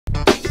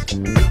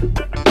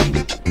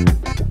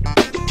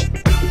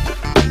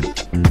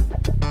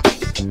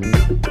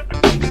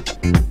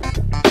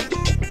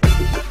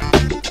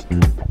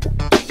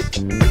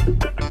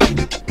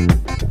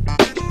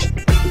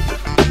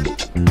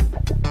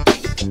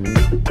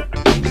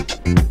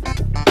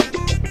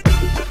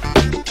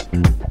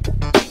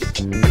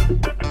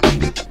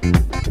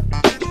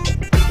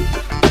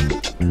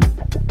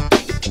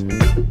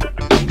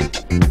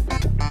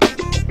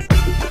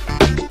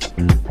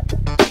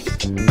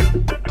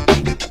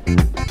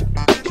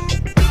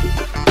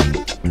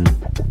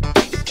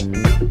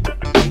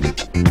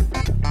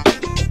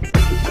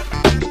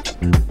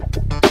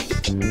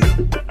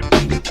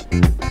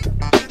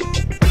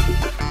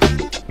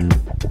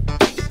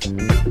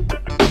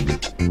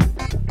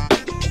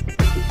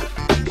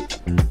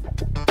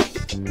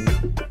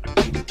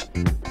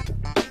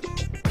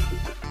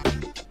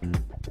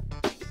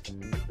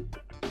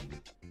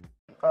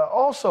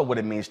Also, what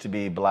it means to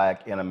be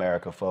black in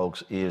America,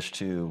 folks, is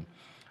to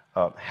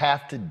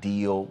have to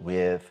deal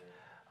with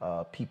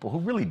people who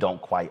really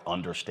don't quite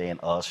understand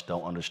us,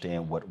 don't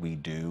understand what we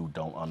do,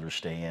 don't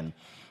understand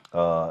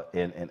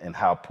and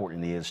how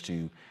important it is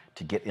to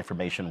get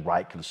information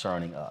right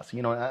concerning us.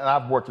 You know, and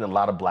I've worked in a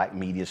lot of black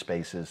media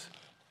spaces,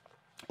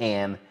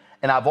 and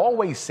I've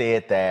always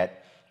said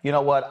that, you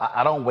know what,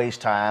 I don't waste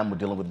time with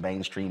dealing with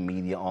mainstream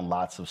media on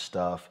lots of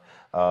stuff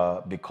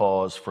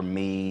because for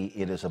me,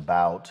 it is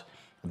about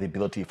the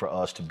ability for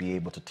us to be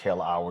able to tell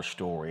our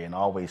story, and I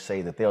always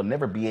say that they'll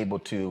never be able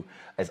to,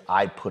 as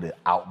I put it,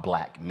 out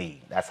black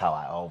me. That's how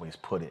I always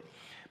put it.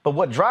 But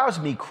what drives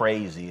me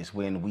crazy is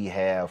when we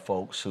have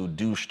folks who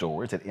do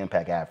stories that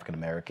impact African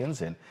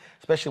Americans, and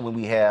especially when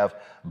we have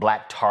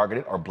black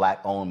targeted or black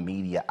owned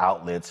media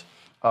outlets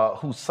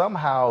who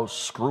somehow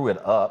screw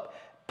it up,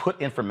 put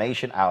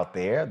information out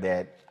there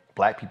that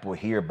black people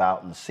hear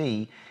about and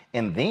see,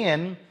 and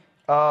then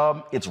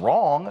it's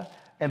wrong.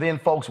 And then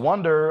folks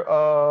wonder,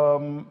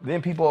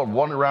 then people are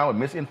wandering around with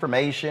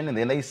misinformation, and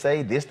then they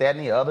say this, that,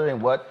 and the other, and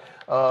what,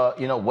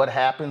 you know, what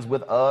happens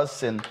with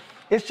us, and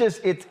it's just,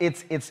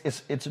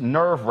 it's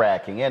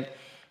nerve-wracking. And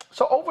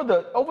so over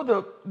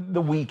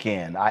the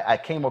weekend, I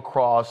came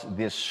across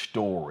this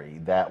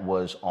story that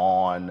was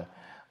on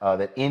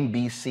that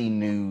NBC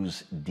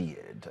News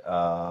did,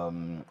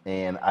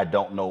 and I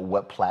don't know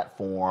what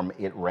platform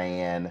it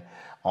ran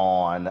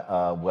on,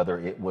 whether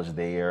it was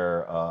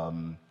their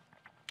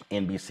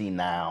NBC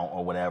Now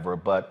or whatever,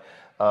 but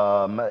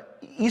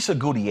Isa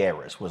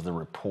Gutierrez was the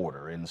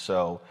reporter, and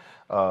so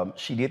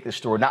she did this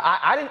story. Now,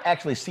 I didn't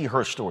actually see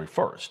her story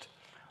first.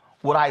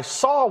 What I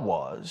saw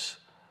was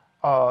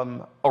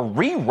a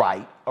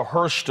rewrite of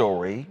her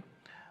story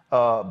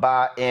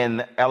by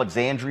an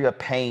Alexandria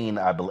Payne,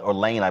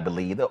 Lane, I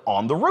believe,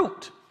 on The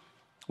Root,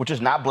 which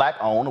is not black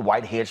owned. A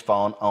white hedge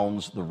fund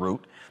owns The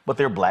Root, but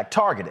they're black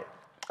targeted,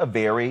 a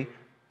very,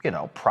 you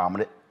know,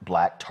 prominent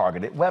black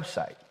targeted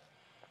website.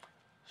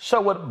 So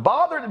what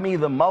bothered me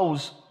the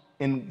most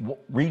in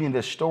reading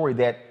this story,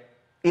 that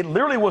it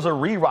literally was a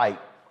rewrite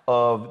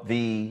of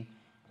the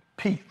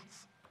piece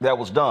that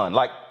was done.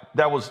 Like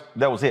that was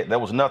it. There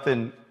was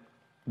nothing.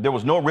 There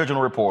was no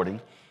original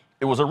reporting.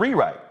 It was a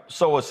rewrite.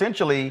 So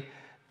essentially,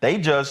 they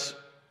just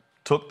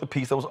took the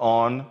piece that was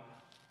on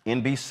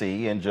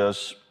NBC and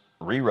just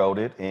rewrote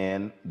it,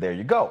 and there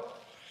you go.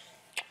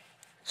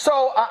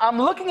 So I'm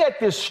looking at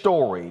this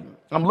story.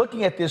 And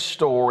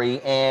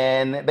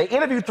they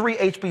interviewed 3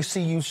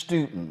 HBCU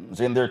students,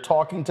 and they're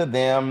talking to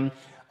them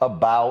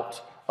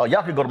about,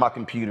 y'all can go to my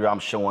computer, I'm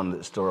showing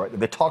the story.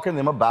 They're talking to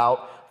them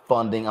about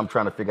funding. I'm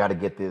trying to figure out how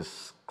to get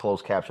this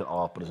closed caption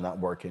off, but it's not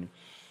working.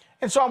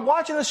 And so I'm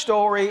watching the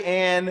story,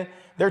 and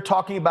they're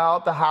talking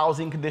about the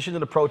housing conditions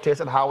and the protests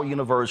at Howard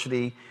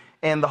University.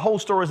 And the whole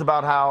story is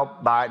about how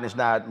Biden is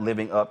not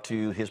living up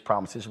to his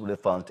promises with the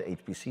funds to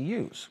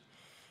HBCUs.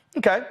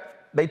 Okay.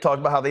 They talked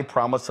about how they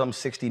promised some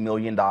 $60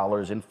 million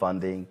in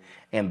funding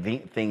and the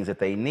things that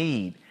they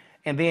need.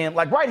 And then,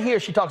 like right here,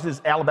 she talks to this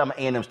Alabama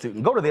A&M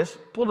student. Go to this.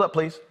 Pull it up,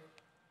 please.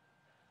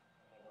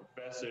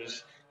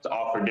 Professors to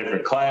offer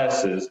different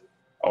classes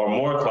or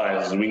more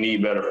classes. We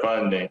need better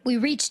funding. We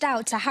reached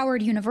out to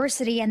Howard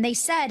University, and they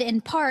said,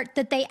 in part,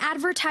 that they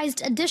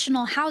advertised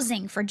additional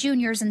housing for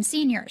juniors and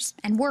seniors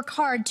and work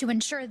hard to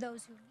ensure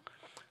those who...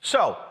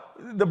 So,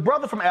 the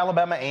brother from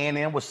Alabama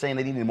A&M was saying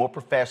they needed more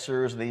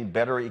professors, they need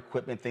better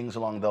equipment, things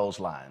along those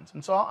lines.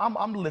 And so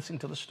I'm listening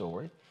to the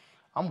story,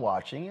 I'm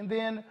watching, and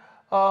then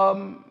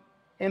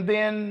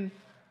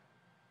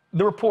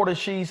the reporter,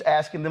 she's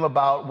asking them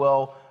about,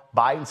 well,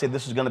 Biden said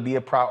this is going to be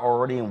a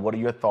priority, and what are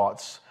your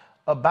thoughts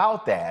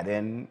about that?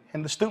 And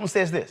the student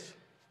says this.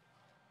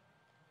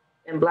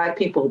 And black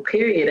people,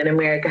 period, in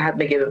America have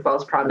been given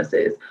false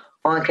promises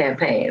on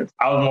campaigns.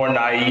 I was more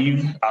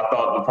naive. I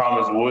thought the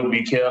promise would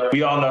be kept.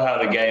 We all know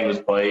how the game is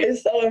played.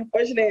 It's so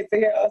unfortunate to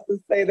hear us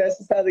say that's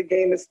just how the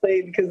game is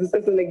played, because this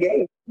isn't a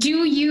game.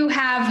 Do you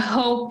have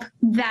hope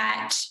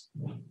that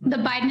the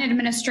Biden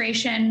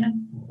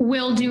administration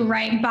will do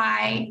right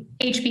by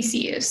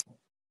HBCUs?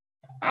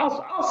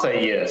 I'll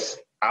say yes.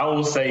 I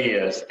will say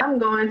yes. I'm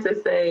going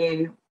to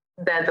say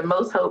that the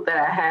most hope that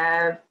I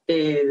have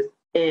is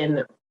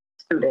in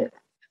students.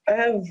 I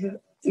have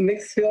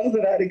mixed feelings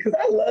about it because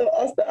I love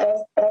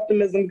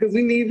optimism because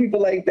we need people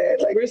like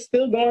that. Like, we're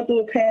still going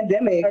through a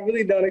pandemic. I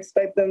really don't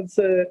expect them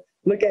to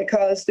look at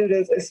college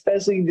students,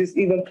 especially just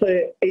even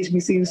put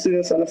HBCU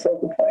students on the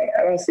focal point.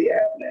 I don't see it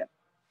happening.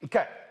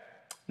 Okay.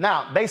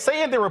 Now, they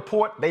say in the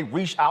report they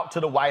reached out to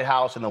the White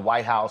House and the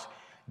White House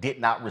did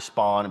not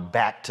respond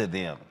back to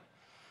them.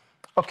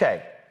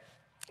 Okay.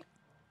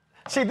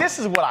 See, this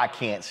is what I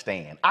can't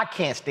stand. I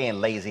can't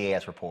stand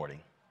lazy-ass reporting.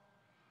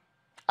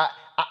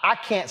 I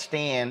can't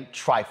stand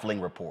trifling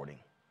reporting.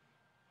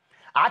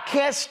 I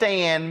can't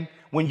stand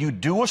when you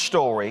do a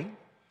story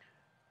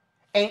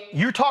and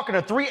you're talking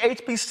to 3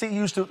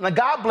 HBCU students. Now,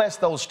 God bless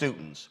those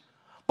students.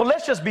 But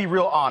let's just be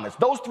real honest.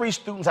 Those 3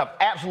 students have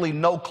absolutely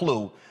no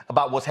clue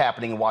about what's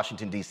happening in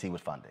Washington, D.C.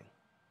 with funding.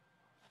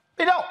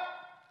 They don't.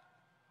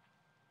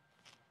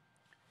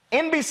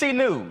 NBC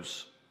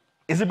News,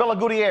 Isabella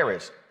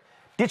Gutierrez.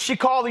 Did she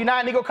call the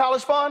United Negro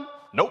College Fund?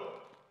 Nope.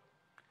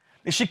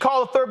 Did she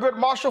call the Thurgood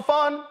Marshall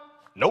Fund?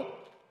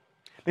 Nope.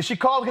 Did she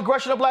call the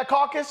Congressional Black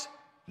Caucus?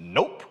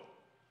 Nope.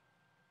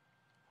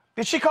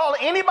 Did she call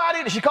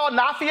anybody? Did she call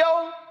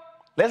NAFIO?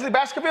 Leslie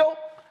Baskerville?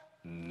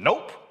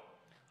 Nope.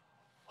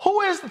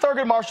 Who is the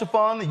Thurgood Marshall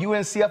Fund, the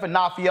UNCF, and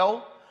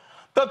NAFIO?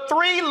 The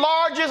 3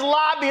 largest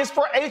lobbyists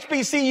for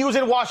HBCUs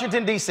in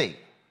Washington, D.C.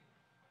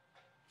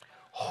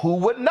 Who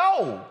would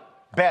know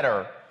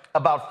better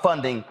about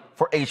funding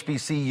for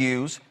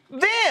HBCUs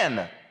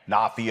than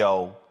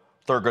NAFIO,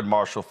 Thurgood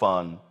Marshall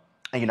Fund,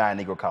 and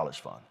United Negro College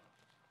Fund?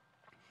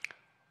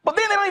 But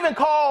then they don't even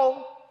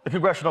call the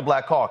Congressional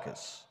Black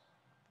Caucus.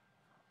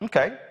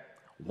 Okay,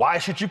 why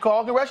should you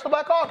call the Congressional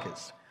Black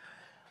Caucus?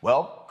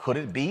 Well, could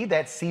it be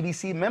that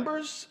CDC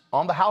members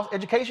on the House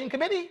Education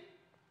Committee?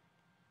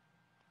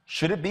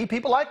 Should it be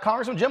people like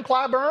Congressman Jim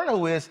Clyburn,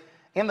 who is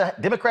in the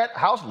Democrat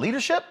House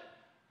leadership?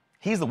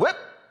 He's the whip.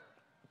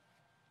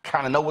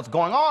 Kind of know what's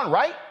going on,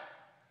 right?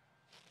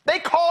 They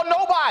call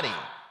nobody.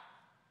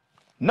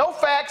 No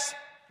facts,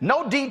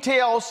 no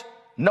details,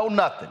 no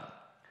nothing.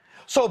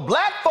 So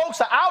black folks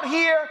are out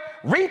here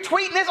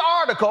retweeting this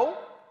article,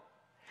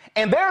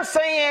 and they're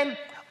saying,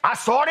 I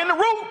saw it in the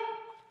Root.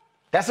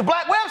 That's a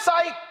black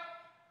website.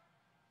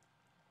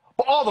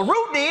 But all the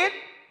Root did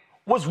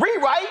was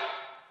rewrite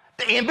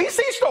the NBC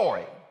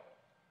story.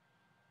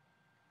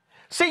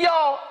 See,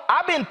 y'all,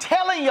 I've been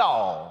telling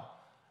y'all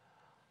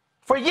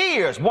for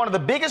years, one of the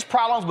biggest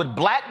problems with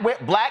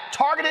black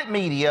targeted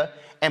media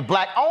and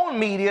black-owned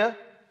media,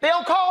 they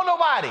don't call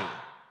nobody.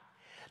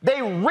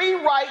 They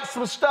rewrite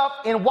some stuff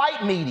in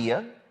white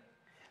media,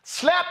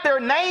 slap their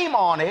name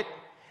on it,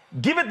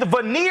 give it the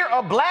veneer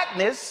of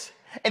blackness,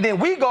 and then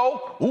we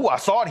go, ooh, I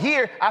saw it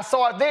here, I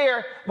saw it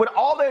there, when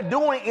all they're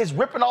doing is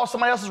ripping off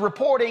somebody else's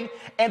reporting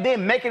and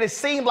then making it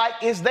seem like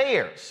it's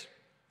theirs.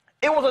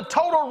 It was a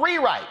total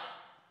rewrite.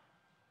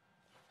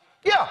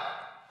 Yeah.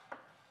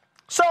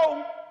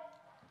 So,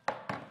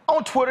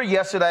 on Twitter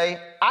yesterday,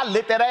 I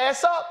lit that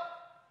ass up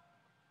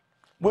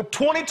with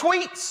 20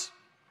 tweets,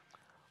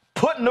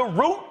 putting the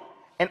Root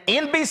and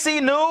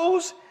NBC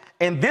News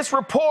and this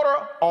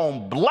reporter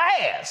on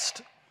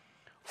blast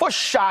for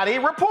shoddy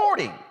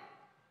reporting.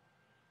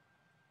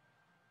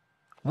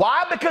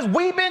 Why? Because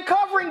we've been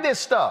covering this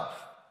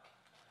stuff.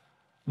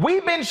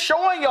 We've been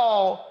showing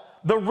y'all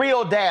the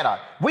real data.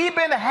 We've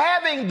been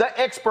having the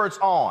experts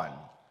on.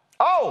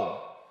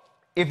 Oh,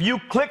 if you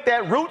click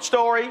that Root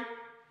story,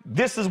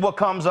 this is what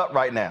comes up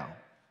right now.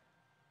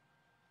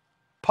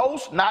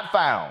 Post not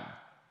found.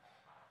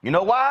 You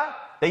know why?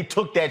 They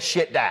took that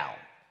shit down.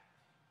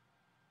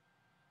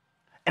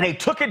 And they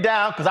took it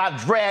down because I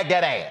dragged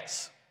that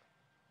ass.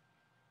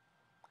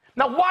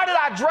 Now, why did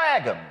I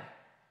drag him?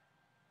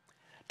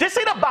 This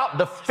ain't about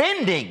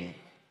defending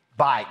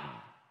Biden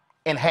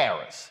and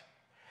Harris.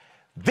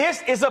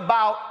 This is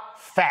about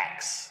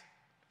facts.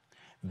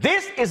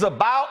 This is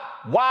about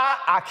why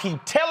I keep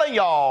telling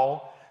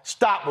y'all,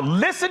 stop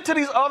listening to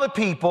these other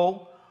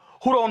people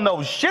who don't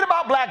know shit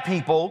about black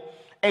people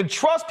and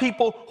trust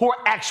people who are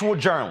actual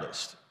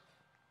journalists.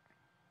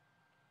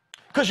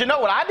 Because you know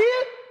what I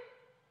did?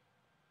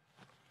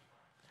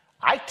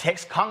 I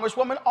text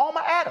Congresswoman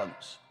Alma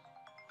Adams.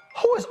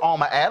 Who is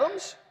Alma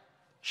Adams?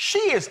 She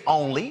is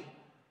only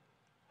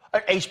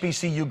an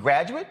HBCU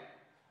graduate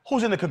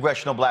who's in the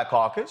Congressional Black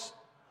Caucus,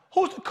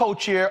 who's the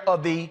co-chair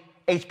of the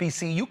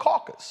HBCU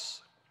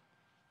caucus.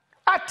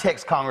 I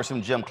text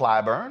Congressman Jim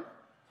Clyburn,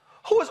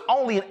 who is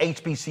only an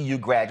HBCU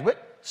graduate,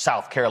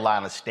 South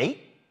Carolina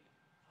State,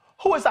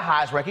 who is the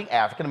highest-ranking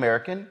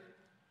African-American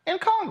in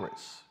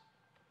Congress.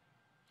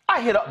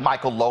 I hit up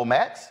Michael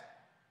Lomax,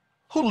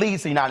 who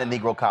leads the United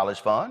Negro College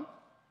Fund.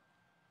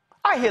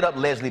 I hit up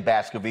Leslie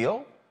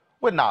Baskerville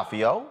with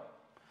NAFIO.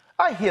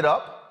 I hit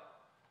up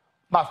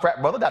my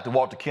frat brother, Dr.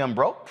 Walter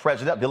Kimbrough,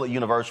 president of Dillard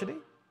University.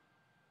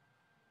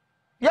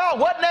 Y'all,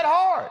 wasn't that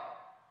hard?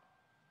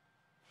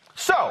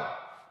 So,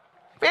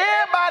 if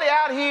everybody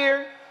out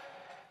here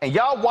and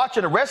y'all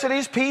watching the rest of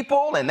these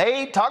people and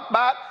they talk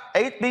about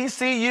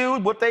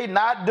HBCUs, what they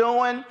not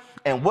doing,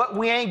 and what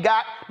we ain't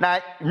got. Now,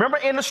 remember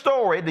in the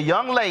story, the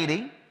young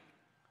lady,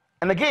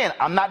 and again,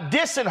 I'm not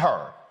dissing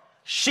her.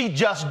 She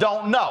just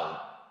don't know.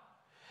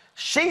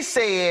 She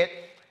said,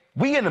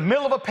 we in the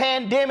middle of a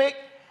pandemic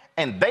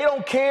and they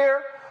don't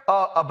care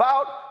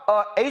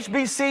about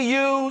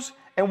HBCUs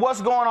and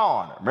what's going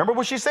on. Remember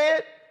what she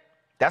said?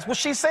 That's what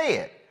she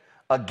said.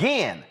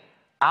 Again,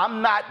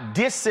 I'm not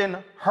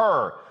dissing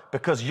her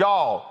because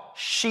y'all,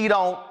 she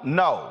don't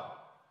know.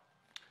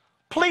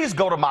 Please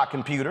go to my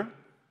computer.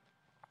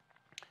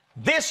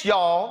 This,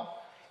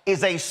 y'all,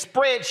 is a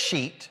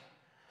spreadsheet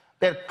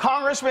that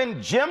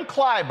Congressman Jim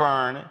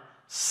Clyburn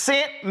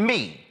sent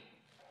me.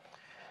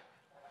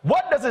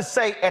 What does it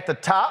say at the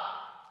top?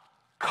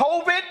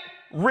 COVID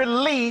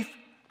relief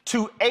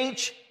to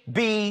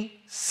HBCUs.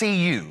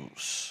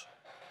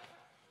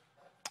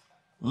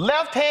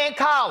 Left-hand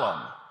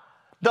column,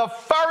 the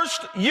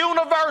first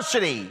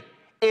university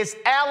is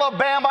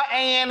Alabama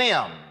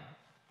A&M,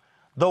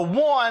 the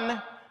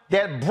one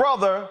that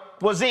brother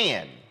was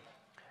in.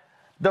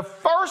 The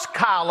first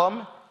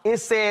column, it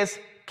says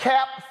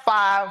Cap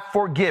 5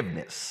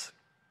 forgiveness.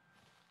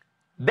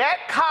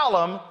 That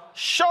column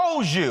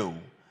shows you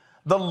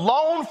the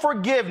loan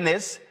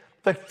forgiveness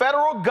the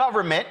federal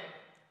government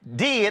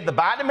did, the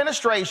Biden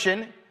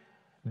administration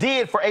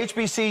did for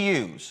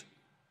HBCUs.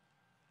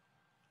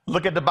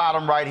 Look at the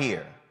bottom right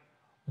here.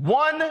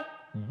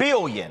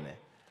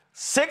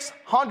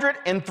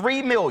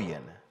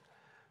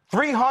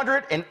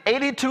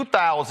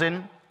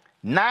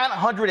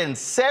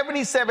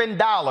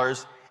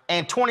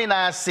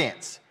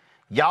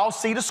 Y'all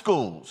see the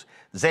schools.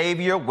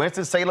 Xavier,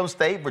 Winston-Salem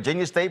State,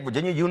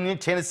 Virginia Union,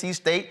 Tennessee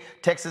State,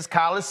 Texas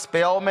College,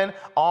 Spelman,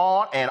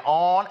 on and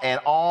on and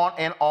on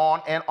and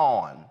on and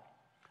on.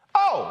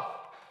 Oh,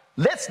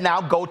 let's now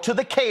go to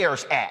the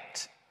CARES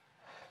Act.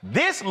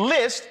 This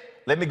list,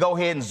 let me go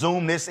ahead and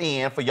zoom this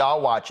in for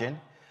y'all watching.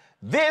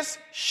 This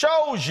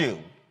shows you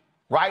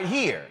right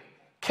here,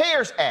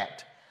 CARES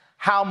Act,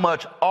 how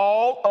much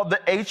all of the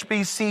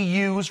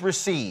HBCUs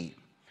receive.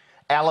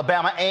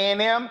 Alabama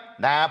A&M,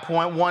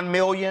 9.1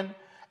 million.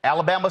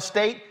 Alabama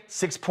State,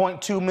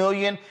 6.2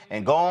 million,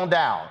 and go on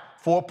down.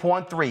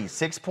 4.3,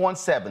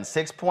 6.7,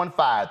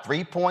 6.5,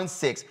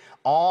 3.6,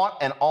 on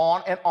and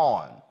on and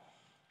on.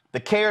 The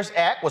CARES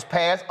Act was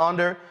passed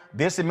under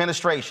this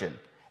administration.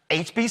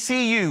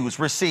 HBCUs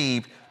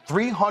received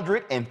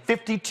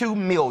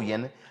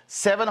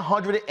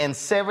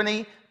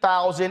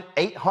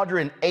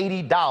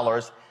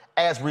 $352,770,880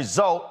 as a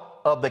result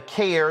of the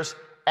CARES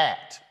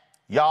Act.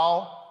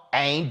 Y'all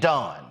ain't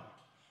done.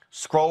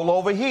 Scroll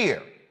over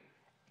here.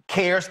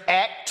 CARES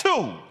Act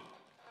 2.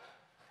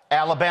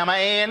 Alabama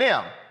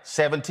A&M,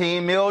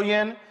 17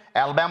 million.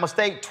 Alabama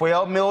State,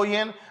 12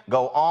 million.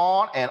 Go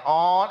on and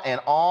on and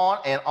on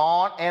and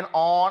on and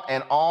on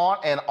and on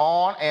and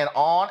on and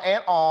on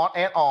and on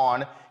and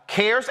on.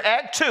 CARES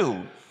Act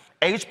 2,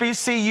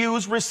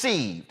 HBCUs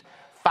received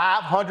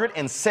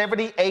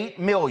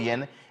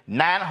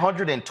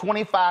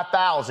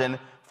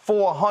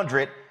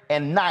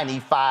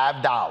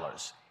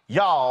 $578,925,495.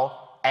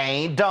 Y'all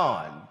ain't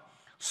done.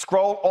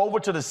 Scroll over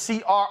to the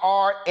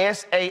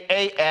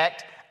CRRSAA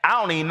Act. I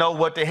don't even know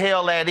what the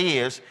hell that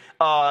is.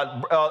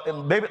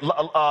 Maybe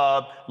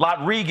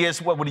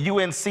Rodriguez, what would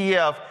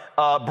UNCF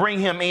bring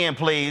him in,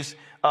 please?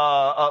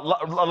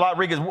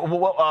 Rodriguez,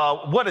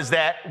 what is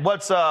that?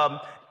 What is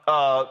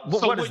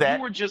that?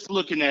 You were just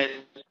looking at,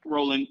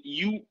 Roland,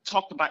 you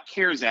talked about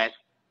CARES Act.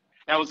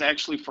 That was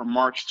actually for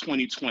March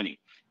 2020.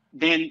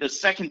 Then the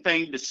second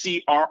thing, the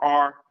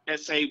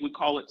CRRSA, we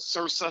call it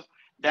CRSA.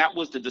 That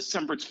was the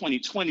December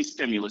 2020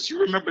 stimulus.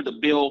 You remember the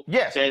bill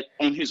that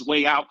on his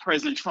way out,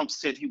 President Trump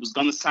said he was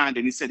going to sign it,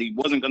 and he said he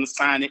wasn't going to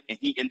sign it, and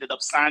he ended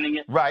up signing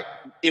it. Right.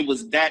 It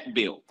was that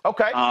bill.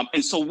 Okay.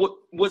 And so what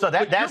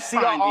that's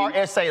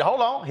CRRSA.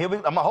 Hold on.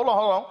 Hold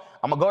on.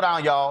 I'm going to go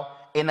down, y'all.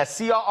 In the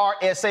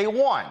CRRSA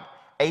 1,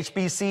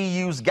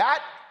 HBCUs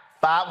got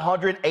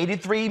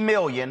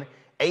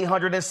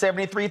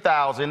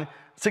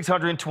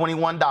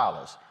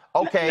 $583,873,621.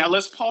 Okay. Now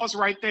let's pause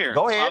right there.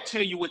 Go ahead. I'll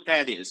tell you what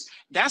that is.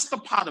 That's the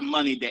pot of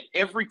money that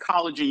every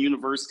college and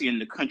university in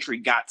the country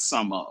got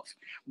some of.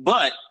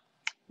 But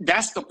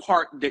that's the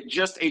part that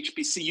just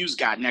HBCUs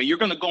got. Now you're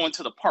going to go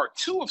into the part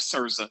 2 of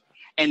CRSA,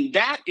 and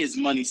that is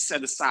money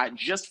set aside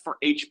just for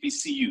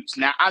HBCUs.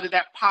 Now out of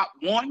that pot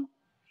 1,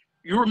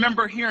 you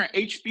remember hearing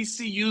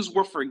HBCUs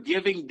were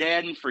forgiving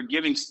debt and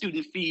forgiving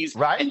student fees,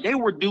 right? And they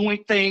were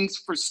doing things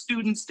for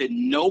students that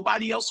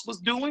nobody else was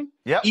doing,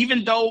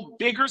 even though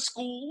bigger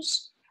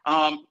schools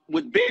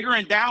with bigger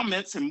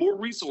endowments and more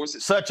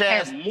resources, such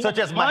as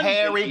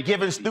Meharry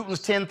giving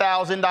students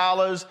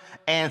 $10,000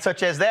 and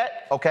such as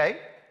that. Okay.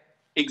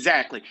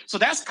 Exactly. So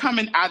that's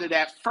coming out of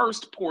that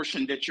first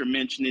portion that you're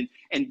mentioning.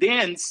 And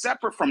then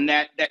separate from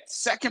that, that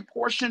second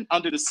portion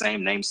under the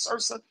same name,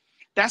 CRSA,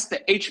 that's the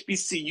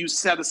HBCU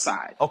set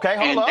aside. Okay,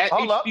 hold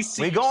up.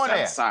 We going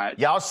there. Aside,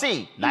 y'all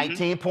see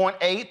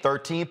 19.8,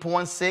 13.6,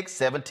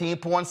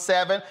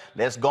 17.7.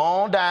 Let's go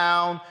on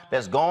down.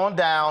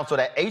 So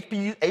that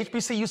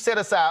HBCU set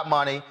aside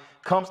money,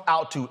 comes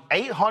out to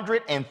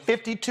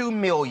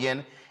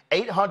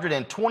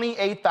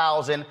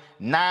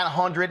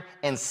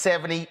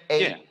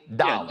 $852,828,978.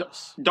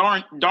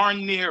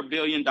 Darn near $1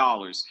 billion.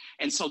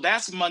 And so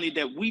that's money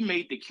that we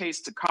made the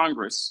case to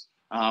Congress.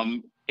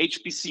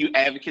 HBCU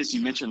advocates,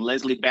 you mentioned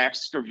Leslie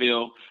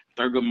Baxterville,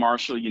 Thurgood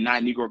Marshall,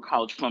 United Negro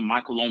College Fund,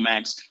 Michael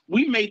Lomax.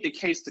 We made the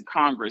case to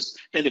Congress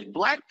that if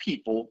Black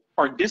people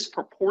are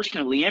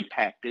disproportionately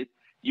impacted,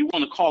 you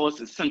want to call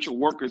us essential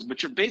workers,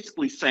 but you're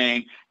basically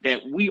saying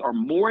that we are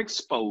more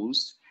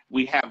exposed,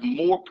 we have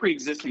more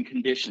pre-existing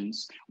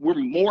conditions, we're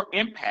more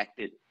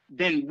impacted,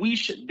 then we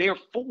should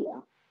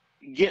therefore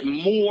get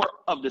more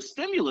of the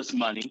stimulus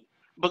money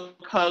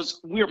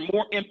because we're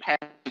more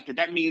impacted.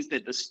 That means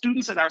that the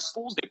students at our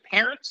schools, their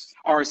parents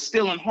are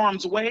still in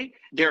harm's way.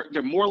 They're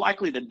more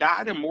likely to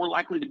die. They're more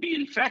likely to be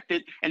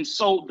infected. And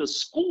so the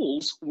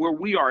schools where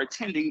we are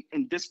attending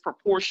in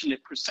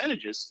disproportionate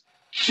percentages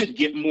should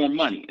get more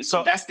money. And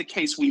so that's the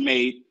case we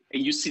made.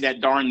 And you see that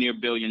darn near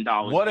 $1 billion.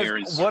 What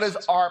is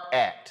ARP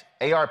Act?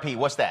 ARP,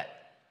 what's that?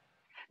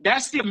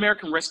 That's the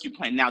American Rescue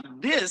Plan. Now,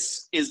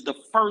 this is the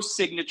first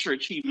signature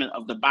achievement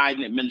of the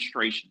Biden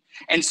administration.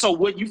 And so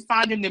what you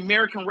find in the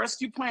American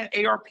Rescue Plan,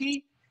 ARP,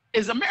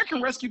 is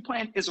American Rescue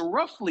Plan is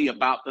roughly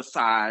about the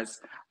size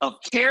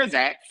of CARES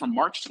Act from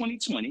March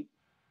 2020,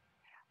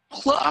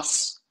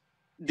 plus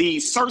the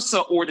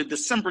CRSA or the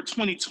December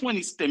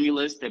 2020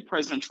 stimulus that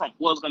President Trump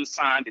was going to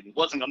sign, that he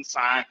wasn't going to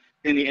sign,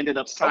 then he ended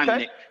up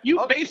signing it.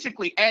 You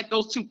basically add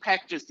those two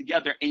packages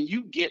together and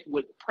you get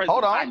what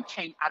President Biden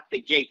came out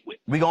the gate with.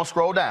 We're going to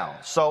scroll down.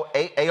 So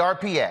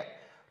ARP Act,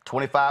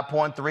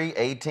 25.3,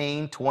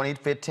 18, 20,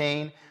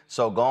 15.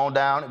 So going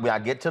down, when I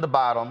get to the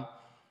bottom,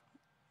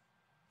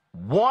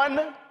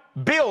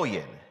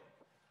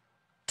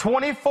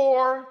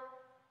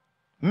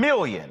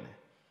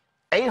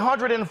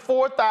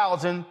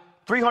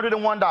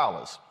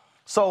 1,024,804,301.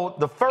 So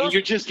the first. And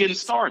you're just getting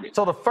started.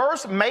 So the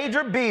first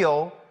major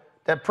bill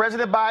that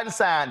President Biden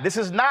signed, this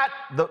is not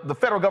the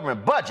federal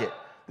government budget,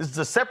 this is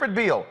a separate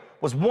bill,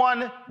 was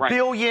 $1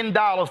 billion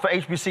for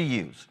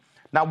HBCUs.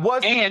 Now,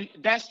 and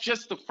that's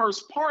just the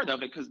first part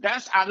of it, because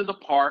that's out of the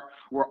part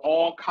where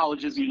all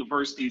colleges and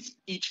universities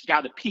each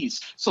got a piece.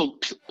 So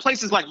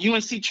places like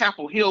UNC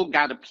Chapel Hill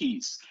got a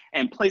piece,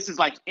 and places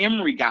like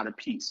Emory got a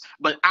piece.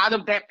 But out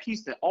of that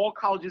piece that all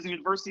colleges and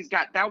universities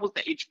got, that was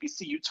the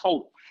HBCU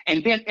total.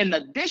 And then in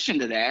addition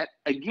to that,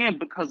 again,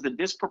 because the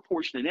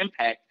disproportionate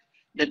impact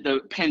that the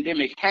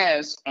pandemic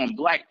has on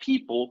Black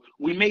people,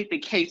 we made the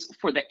case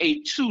for the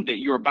A2 that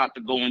you're about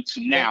to go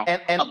into now,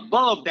 and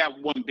above that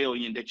 $1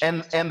 billion that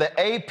you and the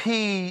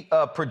AP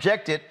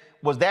projected,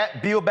 was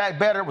that Build Back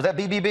Better? Was that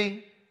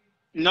BBB?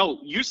 No,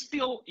 you're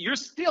still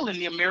in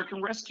the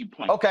American Rescue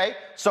Plan. Okay,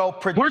 so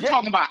we're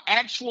talking about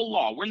actual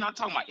law. We're not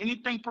talking about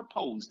anything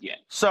proposed yet.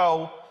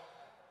 So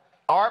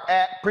ARP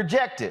Act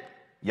projected.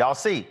 Y'all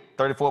see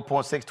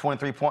 34.6,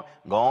 23 point,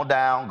 going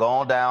down,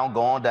 going down,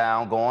 going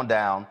down, going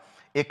down.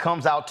 It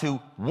comes out to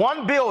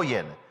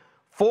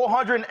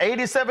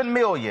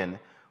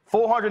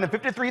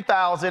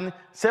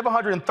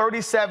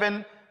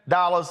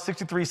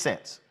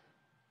 $1,487,453,737.63.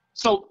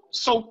 So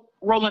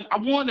Roland, I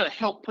want to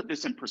help put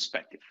this in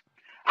perspective.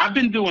 I've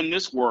been doing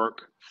this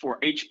work for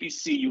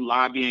HBCU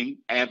lobbying,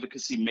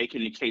 advocacy,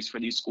 making the case for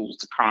these schools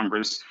to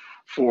Congress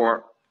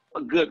for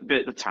a good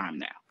bit of time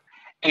now.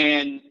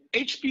 And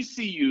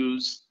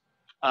HBCUs,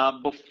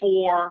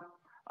 before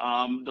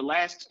the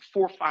last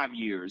 4 or 5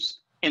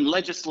 years, in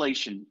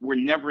legislation, we're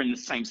never in the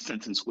same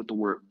sentence with the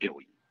word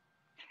billion.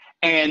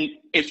 And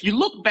if you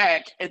look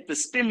back at the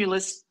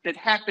stimulus that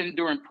happened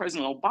during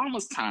President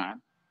Obama's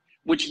time,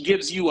 which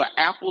gives you an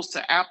apples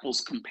to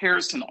apples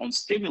comparison on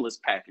stimulus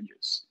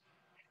packages,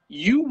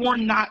 you were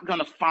not going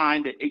to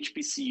find that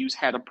HBCUs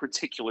had a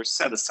particular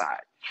set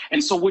aside.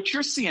 And so what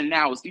you're seeing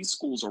now is these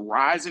schools are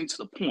rising to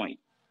the point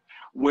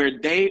where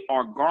they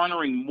are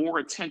garnering more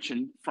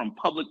attention from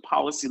public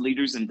policy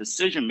leaders and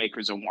decision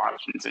makers in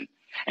Washington.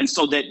 And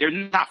so that they're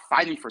not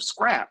fighting for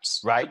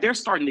scraps, but they're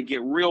starting to get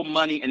real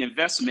money and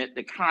investment,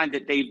 the kind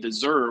that they've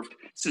deserved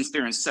since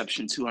their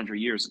inception 200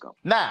 years ago.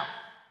 Now,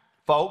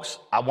 folks,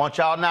 I want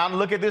y'all now to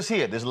look at this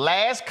here, this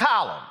last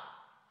column.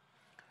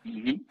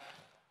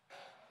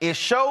 It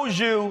shows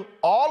you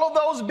all of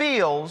those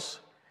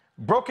bills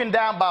broken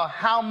down by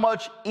how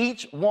much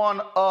each one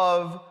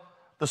of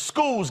the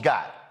schools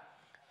got.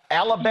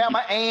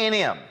 Alabama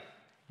A&M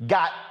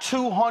got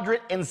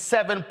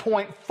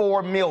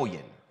 $207.4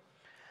 million.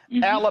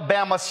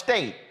 Alabama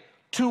State,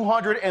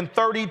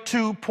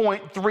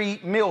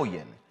 $232.3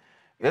 million.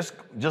 It's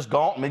just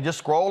go. Let me just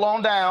scroll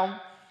on down.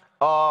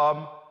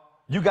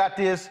 You got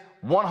this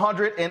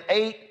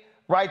 108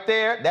 right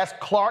there. That's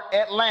Clark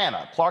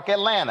Atlanta. Clark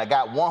Atlanta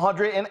got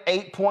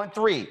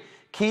 108.3.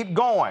 Keep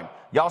going.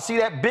 Y'all see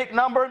that big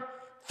number?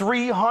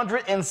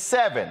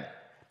 307.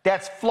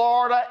 That's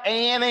Florida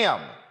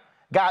A&M.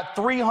 Got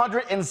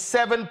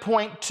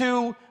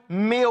 307.2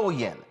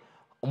 million.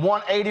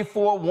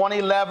 184,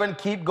 111,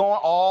 keep going,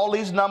 all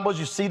these numbers,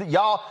 you see that,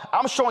 y'all,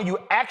 I'm showing you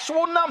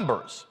actual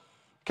numbers,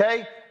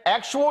 okay?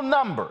 Actual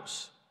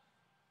numbers.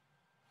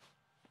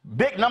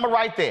 Big number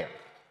right there.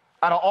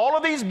 Out of all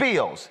of these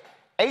bills,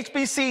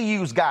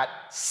 HBCUs got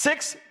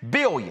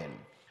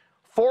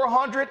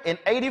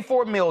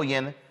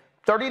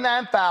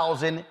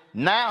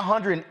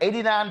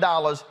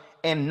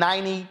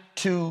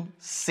 $6,484,039,989.92.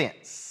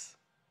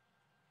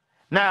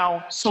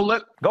 Now,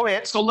 go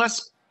ahead. So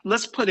let's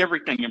put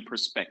everything in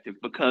perspective,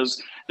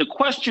 because the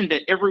question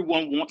that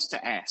everyone wants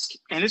to ask,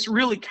 and it's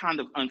really kind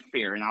of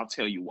unfair, and I'll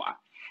tell you why,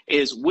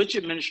 is which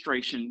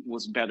administration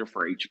was better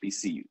for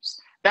HBCUs?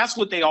 That's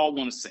what they all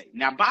want to say.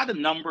 Now, by the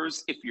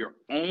numbers, if you're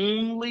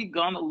only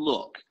going to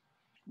look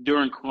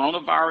during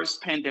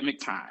coronavirus pandemic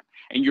time,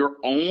 and you're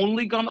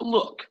only going to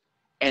look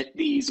at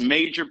these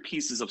major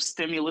pieces of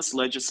stimulus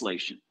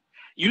legislation,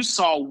 you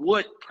saw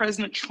what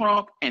President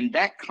Trump and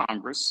that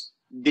Congress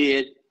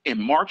did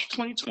in March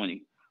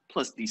 2020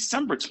 plus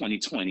December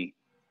 2020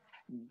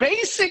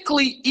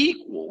 basically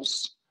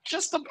equals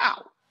just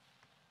about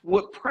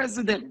what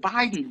President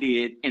Biden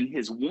did in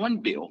his one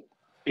bill,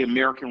 the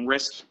American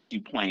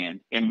Rescue Plan,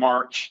 in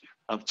March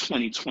of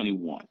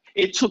 2021.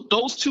 It took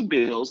those two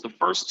bills, the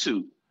first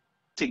two,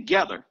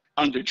 together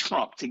under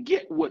Trump to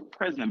get what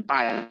President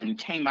Biden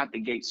came out the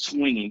gate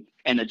swinging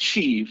and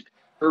achieved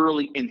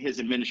early in his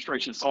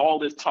administration. So all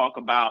this talk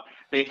about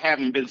they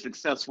haven't been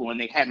successful and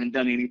they haven't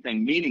done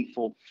anything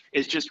meaningful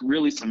is just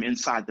really some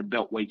inside the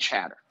beltway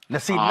chatter. Now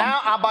see, now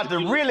I'm about to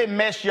really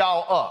mess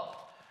y'all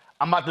up.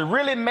 I'm about to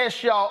really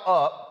mess y'all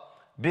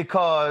up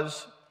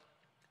because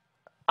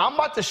I'm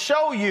about to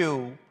show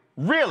you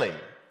really,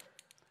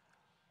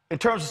 in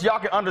terms of y'all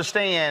can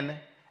understand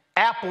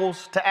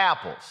apples to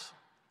apples.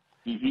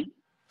 Mm-hmm.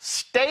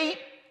 State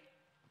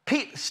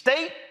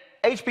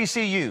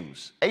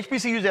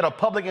HBCUs that are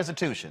public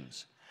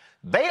institutions,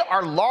 they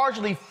are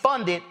largely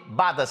funded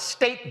by the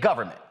state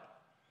government.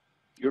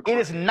 It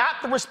is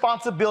not the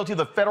responsibility of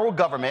the federal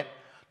government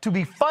to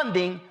be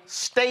funding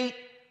state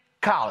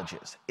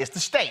colleges. It's the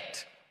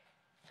state.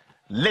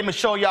 Let me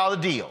show y'all the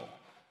deal.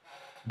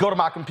 Go to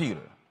my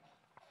computer.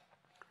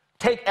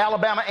 Take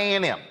Alabama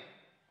A&M.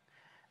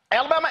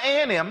 Alabama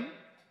A&M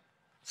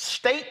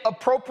state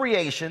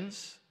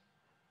appropriations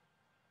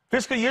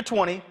fiscal year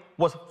 20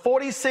 was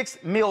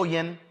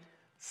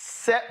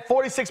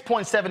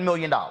 $46.7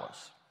 million.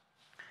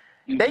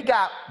 They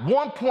got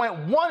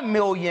 $1.1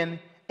 million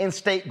in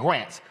state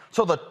grants.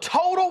 So the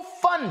total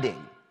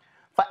funding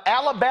for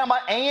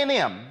Alabama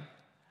A&M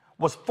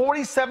was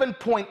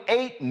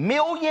 $47.8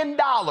 million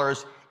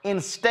in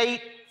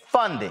state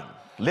funding.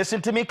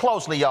 Listen to me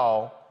closely,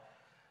 y'all.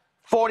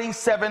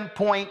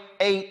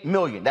 $47.8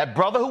 million. That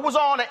brother who was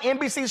on the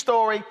NBC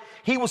story,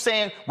 he was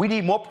saying we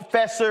need more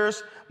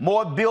professors,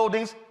 more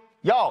buildings.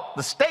 Y'all,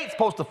 the state's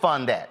supposed to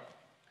fund that.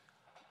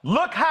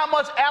 Look how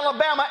much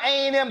Alabama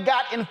A&M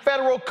got in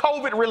federal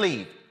COVID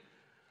relief.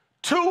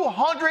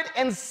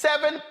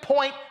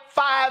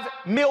 $207.5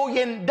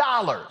 million.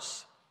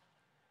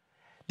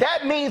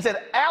 That means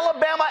that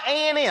Alabama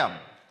A&M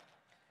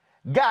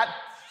got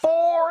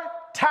 4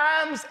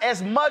 times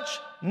as much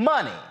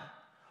money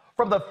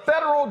from the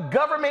federal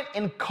government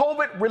in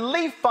COVID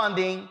relief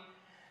funding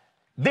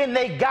than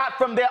they got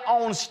from their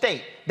own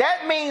state.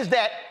 That means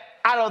that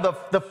out of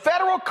the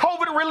federal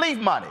COVID relief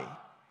money,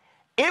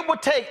 it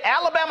would take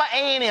Alabama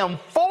A&M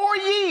 4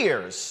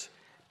 years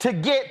to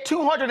get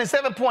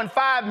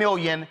 $207.5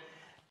 million.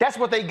 That's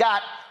what they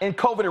got in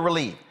COVID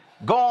relief.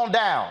 Go on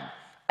down.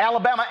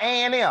 Alabama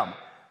A&M,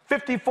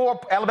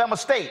 Alabama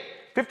State,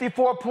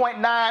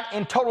 54.9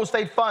 in total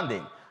state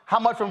funding. How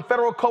much from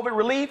federal COVID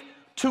relief?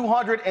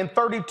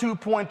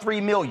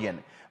 $232.3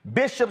 million.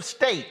 Bishop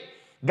State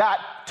got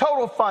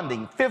total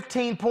funding,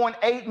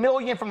 $15.8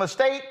 million from the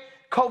state.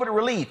 COVID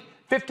relief,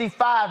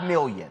 $55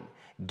 million.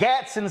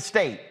 Gadsden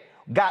State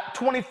got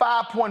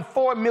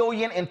 $25.4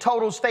 million in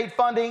total state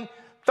funding,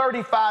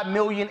 $35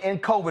 million in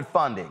COVID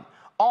funding.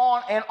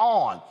 On and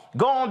on.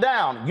 Go on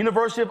down.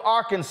 University of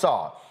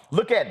Arkansas.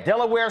 Look at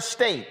Delaware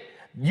State,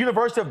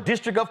 University of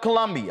District of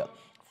Columbia,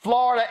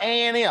 Florida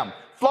A&M.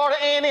 Florida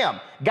A&M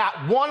got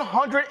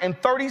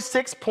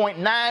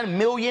 $136.9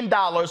 million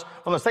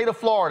from the state of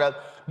Florida.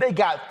 They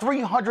got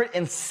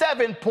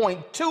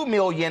 $307.2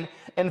 million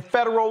in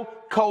federal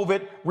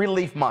COVID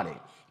relief money.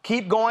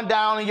 Keep going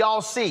down and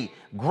y'all see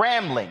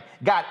Grambling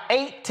got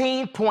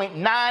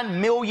 $18.9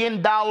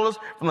 million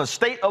from the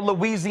state of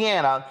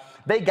Louisiana.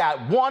 They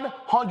got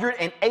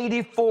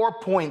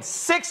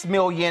 $184.6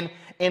 million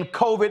in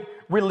COVID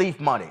relief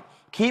money.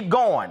 Keep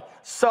going.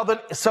 Southern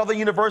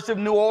University of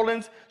New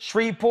Orleans,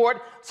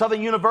 Shreveport,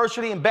 Southern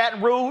University in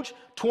Baton Rouge,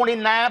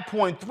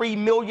 $29.3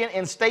 million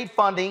in state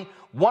funding,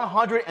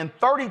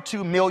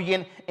 $132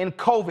 million in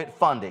COVID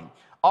funding.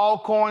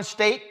 Alcorn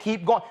State,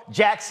 keep going.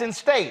 Jackson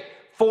State,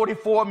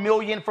 $44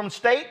 million from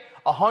state,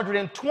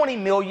 $120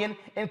 million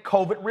in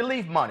COVID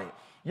relief money.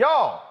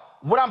 Y'all,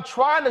 what I'm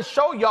trying to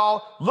show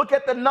y'all, look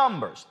at the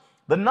numbers.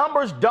 The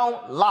numbers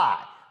don't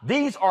lie.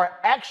 These are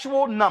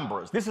actual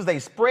numbers. This is a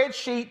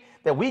spreadsheet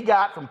that we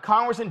got from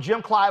Congressman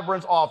Jim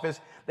Clyburn's office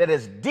that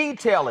is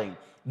detailing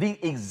the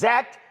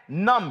exact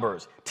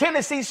numbers.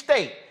 Tennessee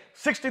State,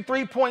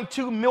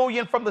 $63.2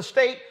 million from the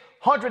state,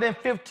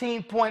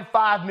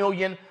 $115.5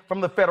 million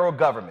from the federal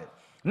government.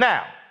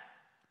 Now,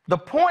 the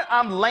point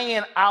I'm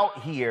laying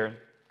out here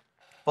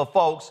for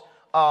folks,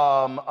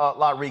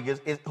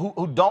 Rodriguez, is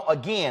who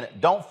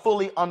don't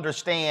fully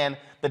understand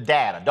the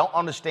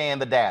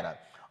data,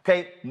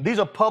 Okay, these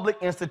are public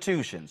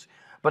institutions.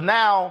 But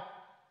now,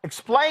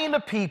 explain to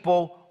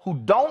people who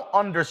don't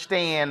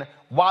understand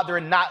why they're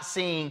not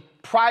seeing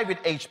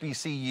private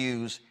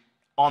HBCUs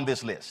on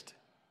this list.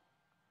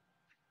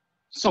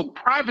 So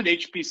private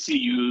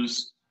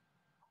HBCUs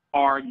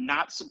are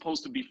not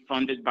supposed to be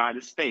funded by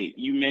the state.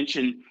 You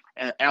mentioned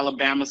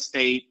Alabama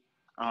State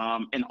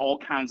and all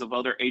kinds of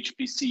other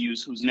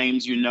HBCUs whose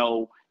names you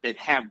know that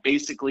have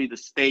basically the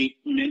state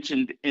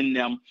mentioned in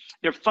them.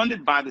 They're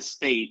funded by the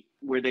state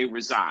where they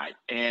reside.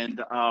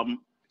 And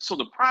so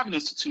the private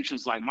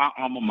institutions like my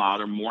alma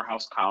mater,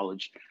 Morehouse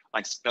College,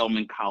 like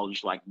Spelman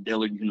College, like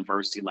Dillard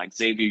University, like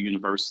Xavier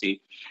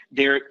University,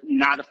 they're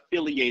not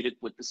affiliated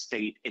with the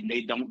state and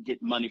they don't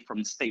get money from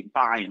the state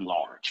by and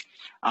large.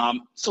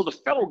 So the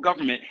federal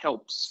government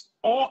helps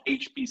all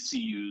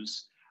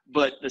HBCUs,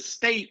 but the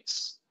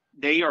states,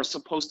 they are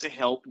supposed to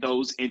help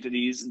those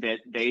entities that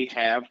they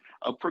have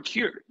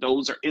procured.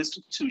 Those are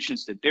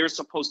institutions that they're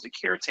supposed to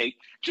caretake,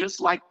 just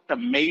like the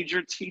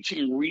major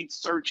teaching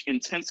research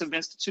intensive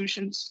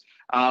institutions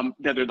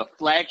that are the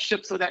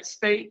flagships of that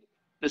state.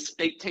 The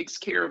state takes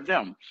care of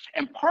them.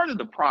 And part of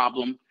the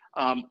problem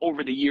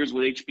over the years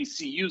with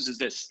HBCUs is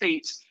that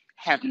states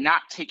have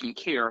not taken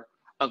care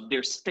of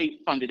their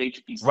state-funded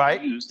HBCUs right.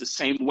 the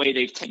same way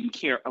they've taken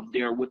care of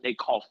their what they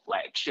call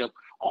flagship.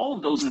 All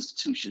of those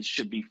institutions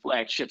should be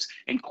flagships,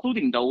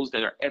 including those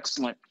that are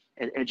excellent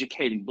at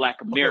educating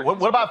Black Americans. Okay,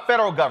 what about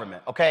federal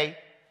government? Okay,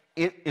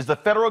 is the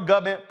federal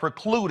government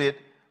precluded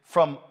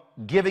from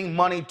giving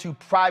money to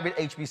private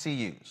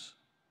HBCUs?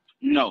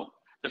 No.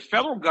 The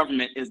federal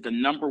government is the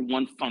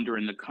 #1 funder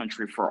in the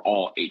country for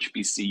all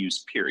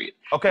HBCUs, period.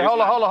 Okay, hold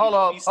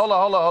on.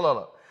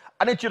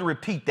 I need you to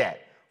repeat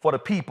that for the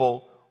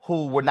people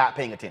who were not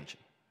paying attention.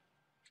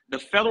 The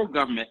federal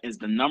government is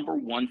the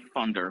 #1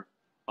 funder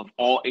of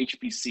all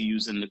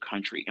HBCUs in the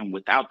country. And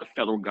without the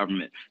federal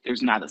government,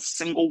 there's not a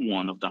single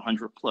one of the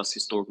 100+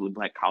 historically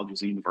Black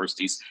colleges and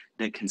universities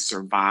that can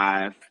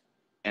survive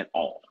at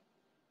all.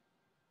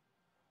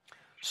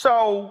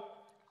 So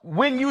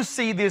when you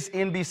see this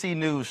NBC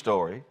News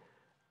story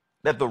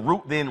that the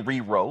Root then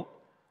rewrote,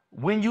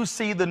 when you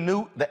see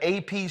the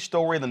AP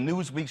story, the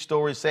Newsweek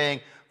story saying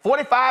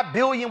 45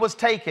 billion was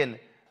taken,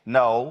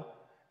 no,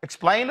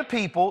 explain to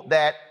people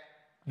that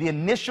the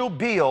initial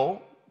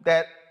bill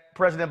that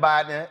President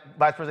Biden,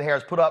 Vice President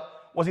Harris put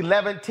up was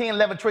 $11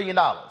 trillion.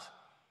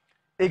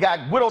 It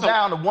got whittled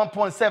down to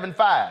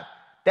 1.75.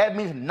 That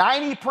means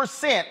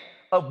 90%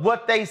 of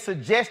what they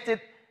suggested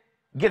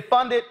get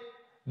funded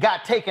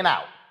got taken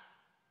out.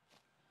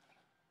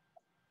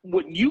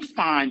 What you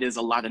find is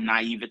a lot of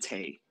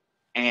naivete,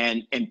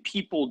 and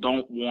people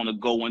don't want to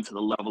go into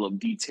the level of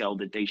detail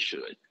that they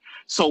should.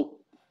 So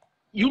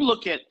you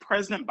look at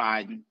President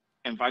Biden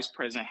and Vice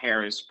President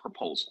Harris'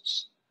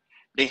 proposals.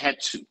 They had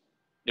two.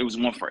 There was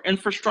one for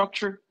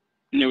infrastructure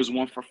and there was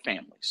one for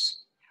families.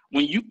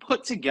 When you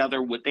put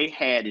together what they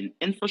had in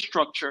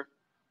infrastructure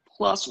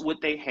plus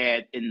what they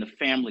had in the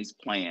families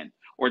plan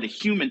or the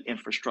human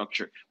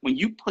infrastructure, when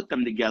you put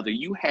them together,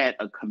 you had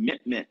a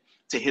commitment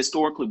to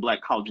historically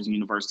Black colleges and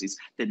universities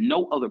that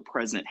no other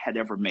president had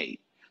ever made.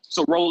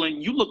 So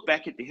Roland, you look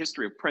back at the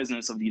history of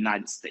presidents of the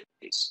United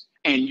States,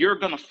 and you're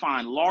going to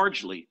find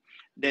largely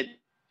that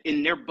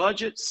in their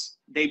budgets,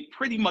 they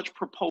pretty much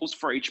proposed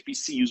for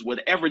HBCUs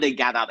whatever they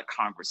got out of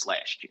Congress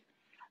last year.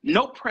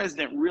 No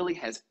president really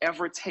has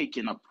ever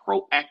taken a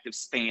proactive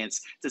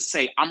stance to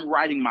say, I'm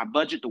writing my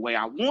budget the way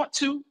I want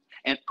to,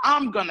 and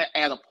I'm going to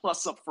add a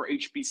plus up for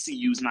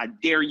HBCUs, and I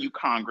dare you,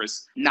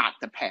 Congress, not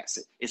to pass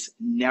it. It's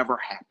never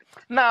happened.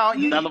 Now,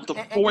 none of the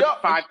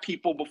 45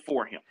 people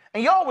before him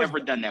have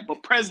ever done that.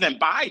 But President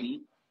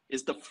Biden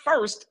is the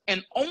first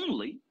and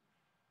only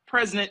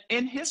president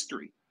in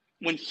history.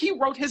 When he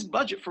wrote his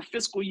budget for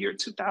fiscal year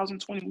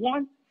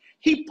 2021,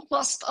 he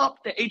plussed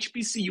up the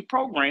HBCU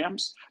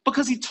programs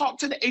because he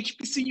talked to the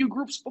HBCU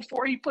groups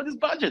before he put his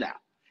budget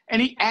out.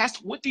 And he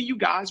asked, what do you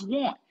guys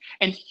want?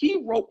 And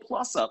he wrote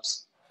plus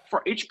ups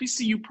for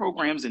HBCU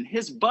programs in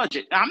his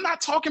budget. Now, I'm not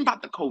talking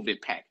about the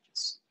COVID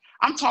packages.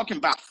 I'm talking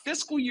about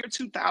fiscal year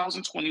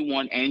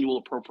 2021 annual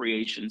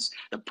appropriations.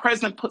 The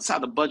president puts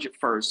out a budget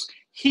first.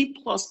 He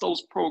plussed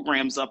those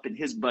programs up in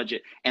his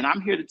budget. And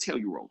I'm here to tell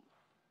you, Roland,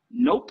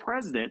 no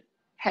president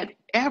had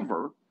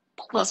ever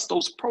plussed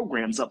those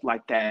programs up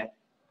like that,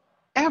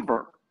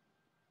 ever.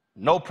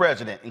 No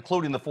president,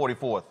 including the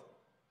 44th.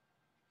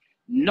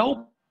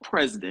 No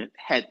president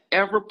had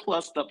ever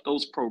plussed up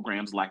those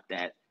programs like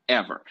that,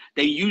 ever.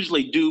 They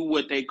usually do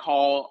what they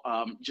call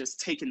just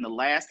taking the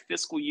last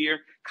fiscal year,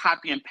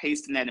 copy and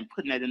pasting that and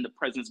putting that in the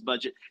president's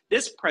budget.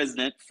 This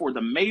president, for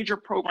the major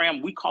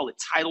program, we call it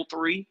Title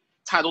III,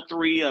 Title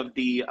III of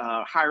the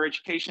Higher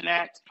Education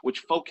Act, which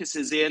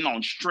focuses in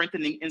on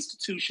strengthening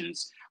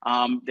institutions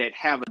that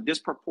have a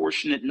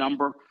disproportionate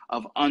number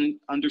of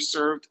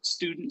underserved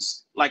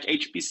students like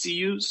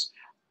HBCUs.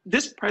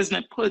 This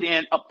president put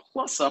in a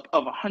plus up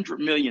of $100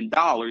 million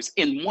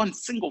in one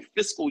single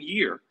fiscal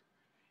year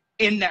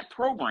in that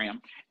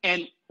program.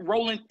 And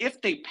Roland,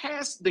 if they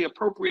pass the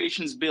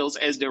appropriations bills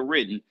as they're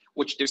written,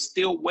 which they're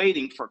still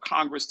waiting for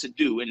Congress to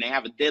do, and they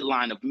have a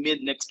deadline of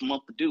mid next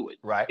month to do it.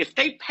 Right. If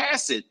they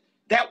pass it,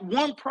 that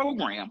one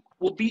program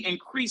will be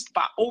increased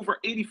by over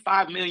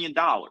 $85 million.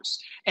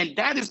 And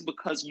that is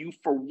because you,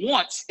 for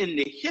once in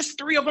the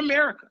history of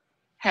America,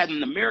 had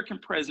an American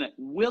president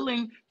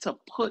willing to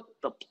put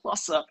the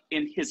plus up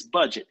in his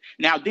budget.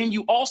 Now, then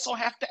you also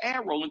have to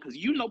add, Roland, because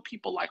you know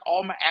people like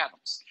Alma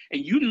Adams,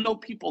 and you know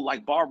people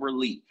like Barbara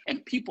Lee,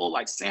 and people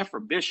like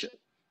Sanford Bishop.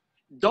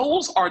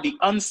 Those are the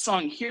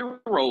unsung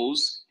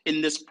heroes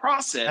in this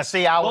process,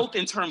 both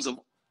in terms of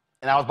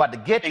and I was about to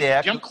get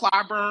there. Jim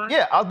Clyburn.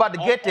 Yeah, I was about to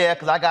get there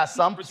because I got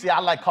some, see, I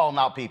like calling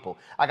out people.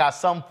 I got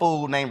some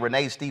fool named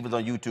Renee Stevens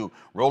on YouTube.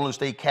 Roland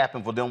stay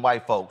capping for them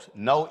white folks.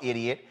 No,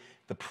 idiot.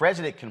 The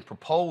president can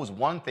propose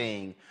one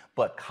thing,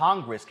 but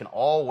Congress can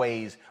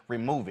always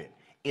remove it.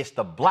 It's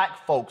the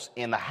black folks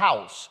in the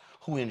House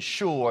who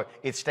ensure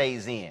it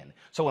stays in.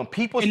 So when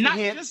people see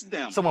him,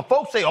 so when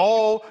folks say,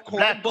 "Oh,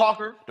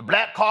 the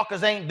Black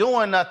Caucus ain't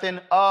doing nothing,"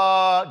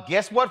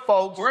 guess what,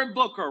 folks? Cory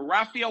Booker,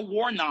 Raphael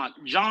Warnock,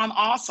 John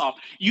Ossoff.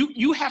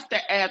 You have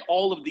to add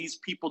all of these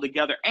people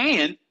together,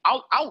 and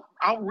I'll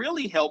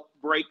really help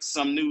break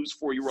some news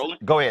for you, Roland.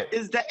 Go ahead.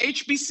 Is that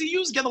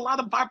HBCUs get a lot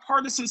of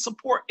bipartisan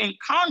support in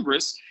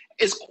Congress,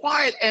 as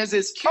quiet as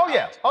it's kept. Oh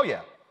yeah, oh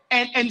yeah.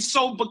 And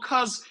so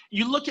because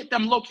you look at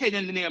them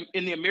located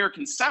in the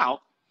American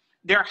South,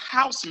 their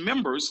House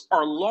members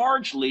are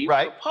largely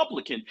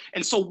Republican.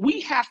 And so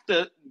we have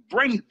to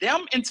bring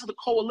them into the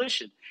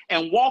coalition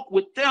and walk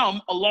with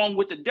them along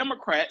with the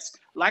Democrats,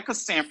 like a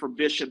Sanford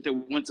Bishop that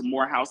went to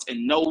Morehouse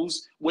and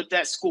knows what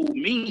that school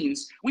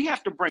means. We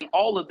have to bring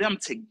all of them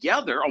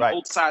together on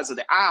both sides of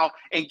the aisle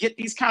and get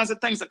these kinds of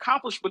things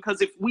accomplished,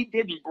 because if we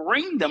didn't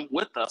bring them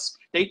with us,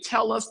 they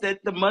tell us that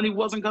the money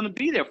wasn't going to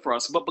be there for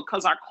us. But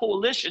because our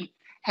coalition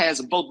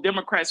has both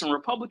Democrats and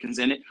Republicans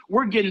in it,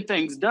 we're getting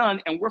things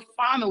done, and we're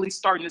finally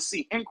starting to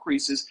see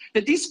increases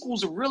that these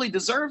schools have really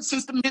deserved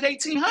since the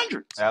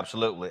mid-1800s.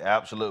 Absolutely,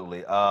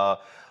 absolutely.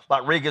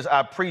 Rodriguez, I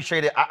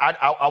appreciate it.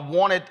 I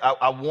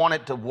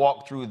wanted to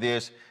walk through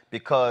this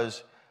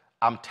because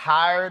I'm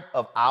tired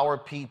of our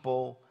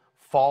people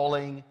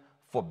falling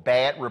for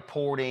bad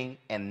reporting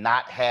and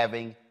not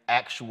having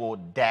actual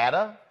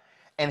data.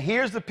 And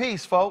here's the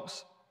piece,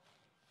 folks.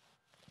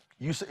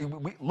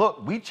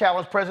 We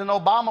challenged President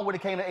Obama when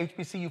it came to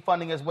HBCU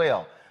funding as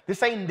well.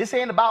 This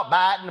ain't about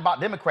Biden,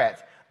 about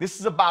Democrats. This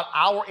is about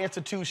our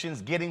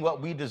institutions getting what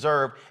we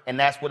deserve, and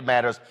that's what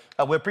matters.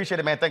 We appreciate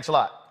it, man. Thanks a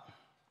lot.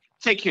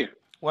 Take care.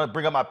 I want to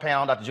bring up my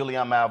panel, Dr.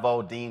 Julianne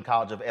Malveaux, Dean,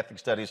 College of Ethnic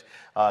Studies,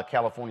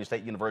 California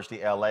State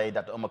University, LA,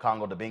 Dr.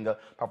 Umakongo Dabinga,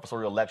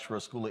 Professorial Lecturer,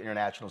 School of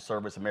International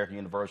Service, American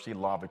University,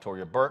 Law,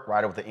 Victoria Burke,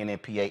 writer with the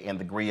NNPA and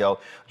the GRIO.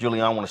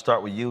 Julianne, I want to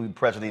start with you,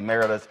 President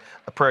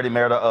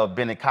Emerita of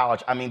Bennett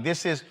College. I mean,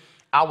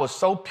 I was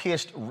so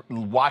pissed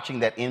watching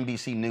that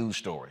NBC News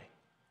story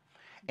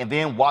and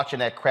then watching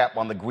that crap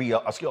on the GRIO,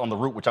 on the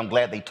Root, which I'm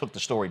glad they took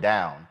the story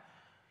down,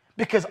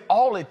 because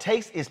all it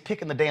takes is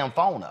picking the damn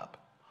phone up.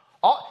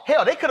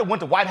 Hell, they could have went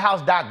to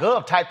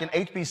whitehouse.gov, typed in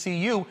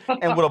HBCU,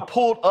 and would have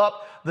pulled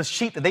up the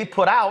sheet that they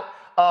put out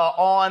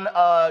on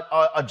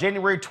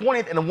January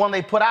 20th and the one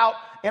they put out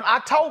in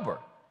October.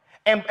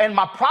 And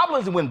my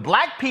problem is when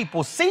black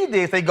people see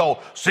this, they go,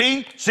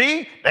 see,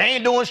 they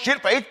ain't doing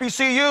shit for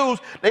HBCUs.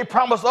 They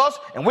promised us,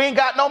 and we ain't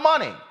got no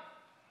money.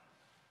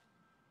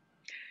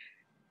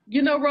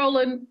 You know,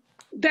 Roland,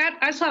 that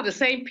I saw the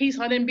same piece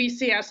on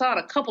NBC. I saw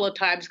it a couple of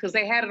times because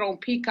they had it on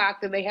Peacock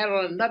and they had it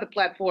on another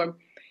platform.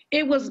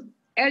 It was,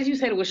 as you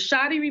said, it was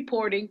shoddy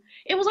reporting.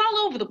 It was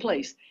all over the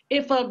place.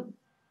 If a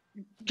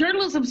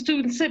journalism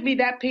student sent me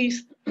that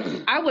piece,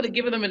 I would have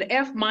given them an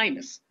F-,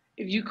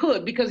 if you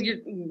could, because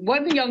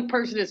one young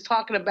person is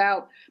talking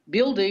about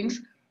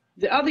buildings,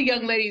 the other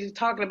young lady is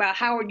talking about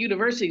Howard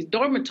University's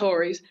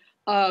dormitories.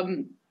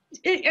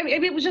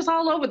 It was just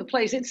all over the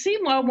place. It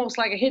seemed almost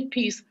like a hit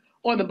piece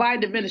on the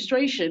Biden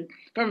administration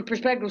from a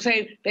perspective of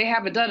saying they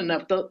haven't done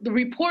enough. The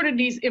reporter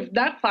needs, if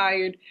not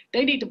fired,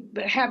 they need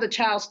to have the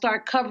child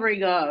start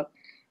covering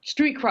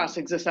street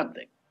crossings or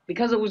something,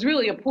 because it was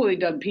really a poorly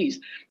done piece.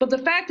 But the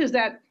fact is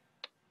that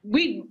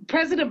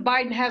President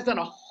Biden has done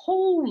a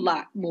whole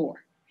lot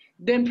more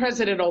than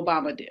President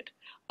Obama did.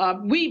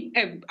 Then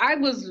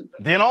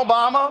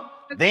Obama,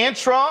 then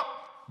Trump,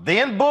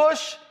 then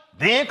Bush,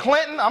 then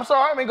Clinton. I'm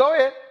sorry, go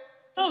ahead.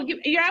 No,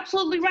 you're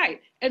absolutely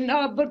right. And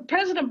but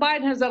President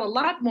Biden has done a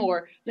lot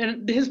more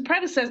than his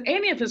predecessors,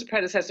 any of his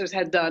predecessors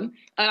had done.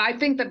 And I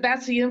think that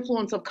that's the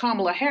influence of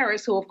Kamala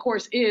Harris, who of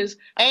course is.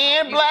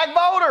 And black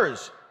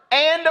voters.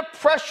 And the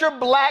pressure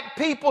black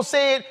people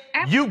said,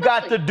 absolutely, you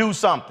got to do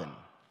something.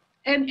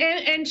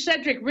 And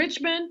Cedric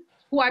Richmond,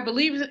 who I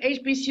believe is an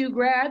HBCU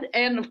grad,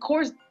 and of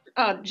course,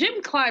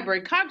 Jim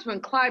Clyburn,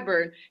 Congressman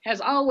Clyburn, has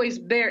always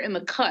there in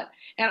the cut.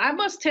 And I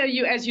must tell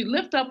you, as you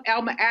lift up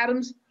Alma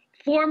Adams,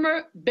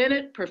 former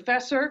Bennett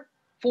professor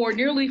for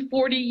nearly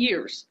 40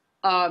 years.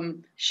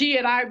 She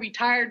and I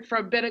retired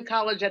from Bennett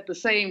College at the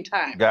same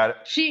time. Got it.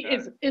 She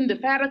is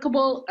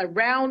indefatigable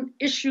around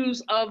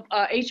issues of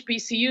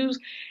HBCUs.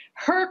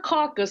 Her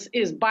caucus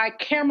is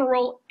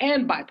bicameral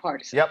and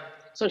bipartisan. Yep.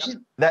 So she's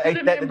that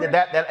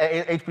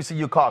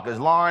HBCU caucus.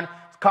 Lauren,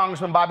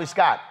 Congressman Bobby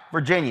Scott,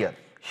 Virginia,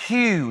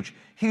 huge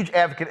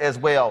advocate as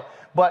well.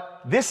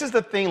 But this is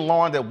the thing,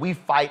 Lauren, that we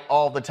fight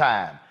all the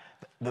time.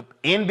 The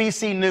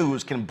NBC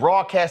News can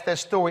broadcast that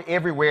story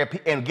everywhere,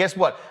 and guess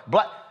what?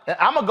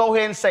 I'm gonna go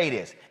ahead and say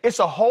this. It's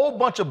a whole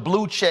bunch of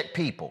blue check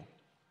people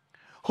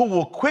who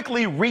will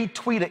quickly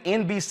retweet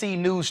an NBC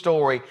News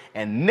story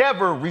and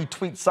never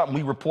retweet something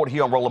we report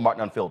here on Roland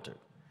Martin Unfiltered.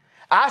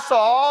 I saw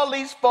all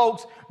these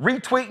folks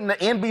retweeting the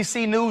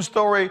NBC News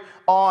story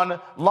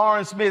on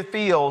Lauren Smith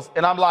Fields,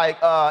 and I'm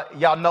like,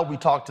 y'all know we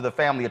talked to the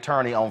family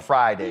attorney on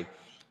Friday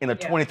in a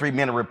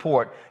 23-minute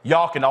report.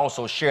 Y'all can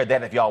also share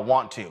that if y'all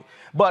want to.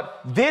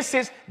 But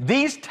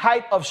these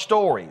type of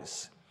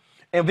stories,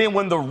 and then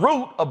when the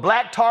root, a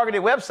black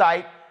targeted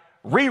website,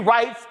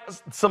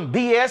 rewrites some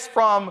BS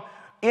from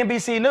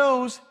NBC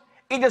News,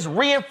 it just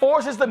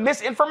reinforces the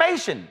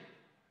misinformation.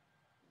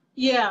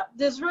 Yeah,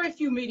 there's very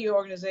few media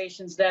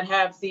organizations that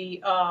have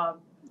the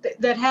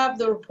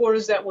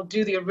reporters that will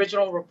do the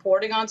original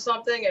reporting on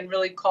something and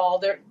really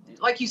call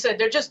like you said,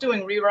 they're just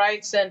doing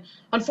rewrites. And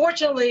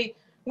unfortunately,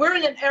 we're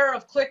in an era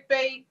of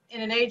clickbait,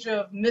 in an age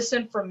of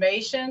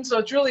misinformation. So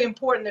it's really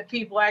important that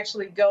people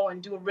actually go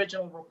and do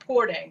original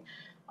reporting.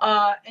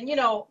 And, you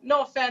know,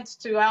 no offense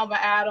to Alma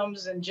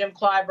Adams and Jim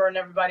Clyburn and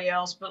everybody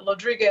else, but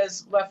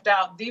Rodriguez left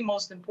out the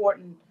most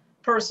important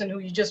person who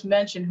you just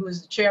mentioned, who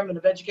is the chairman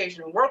of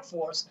Education and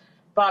Workforce,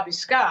 Bobby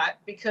Scott,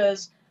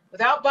 because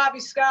without Bobby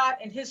Scott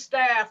and his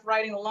staff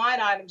writing the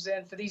line items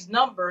in for these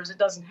numbers, it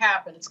doesn't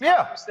happen. It's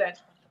Congress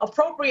that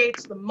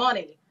appropriates the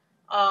money.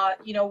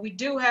 You know, we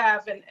do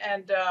have, you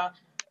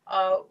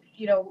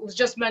know, it was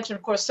just mentioned,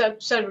 of course,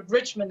 Cedric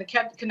Richmond, the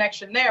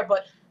connection there,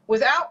 but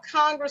without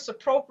Congress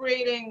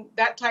appropriating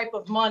that type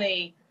of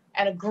money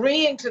and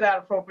agreeing to that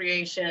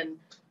appropriation,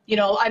 you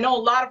know, I know a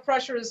lot of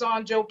pressure is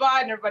on Joe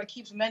Biden. Everybody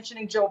keeps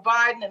mentioning Joe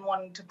Biden and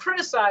wanting to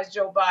criticize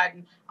Joe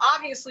Biden.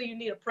 Obviously, you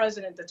need a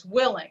president that's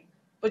willing,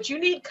 but you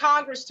need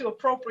Congress to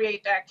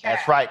appropriate that cash.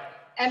 That's right.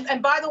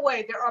 And by the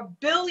way, there are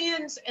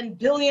billions and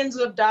billions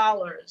of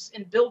dollars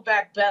in Build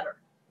Back Better.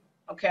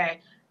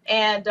 Okay.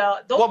 And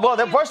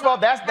first of all,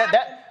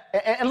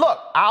 and look,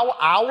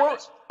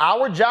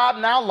 our job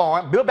now,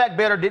 Lauren, Build Back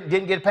Better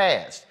didn't get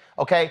passed.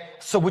 Okay.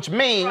 So which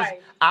means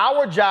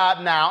our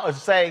job now is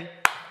to say,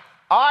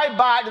 all right,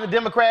 Biden and the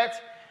Democrats,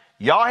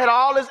 y'all had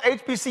all this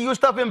HBCU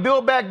stuff in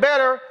Build Back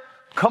Better,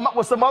 come up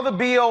with some other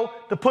bill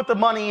to put the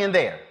money in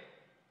there.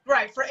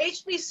 Right. For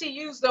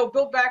HBCUs, though,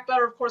 Build Back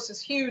Better, of course, is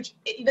huge.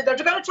 They're going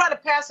to try to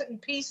pass it in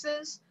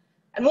pieces.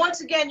 And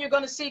once again, you're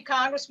going to see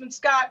Congressman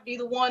Scott be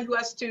the one who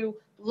has to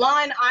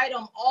line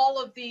item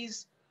all of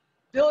these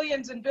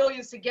billions and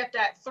billions to get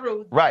that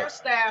through. Right. Their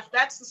staff,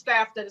 that's the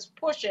staff that is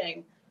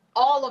pushing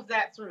all of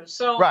that through.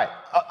 So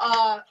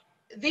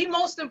the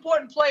most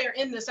important player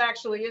in this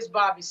actually is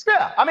Bobby Scott.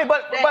 Yeah, I mean,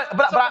 but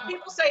when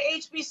people say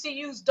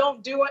HBCUs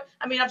don't do it,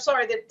 I mean, I'm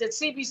sorry, that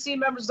CBC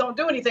members don't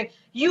do anything.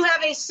 You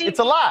have a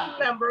CBC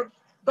member,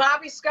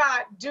 Bobby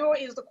Scott,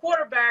 is the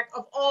quarterback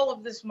of all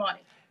of this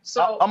money.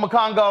 So I'm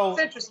gonna go.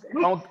 It's interesting.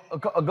 Go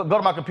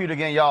to my computer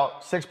again,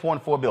 y'all.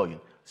 6.4 billion.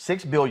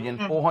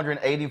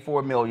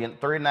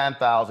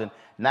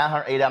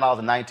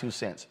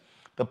 6,484,039,989.92.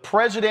 The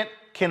president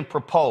can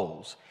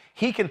propose.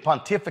 He can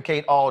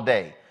pontificate all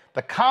day.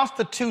 The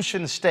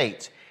Constitution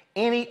states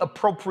any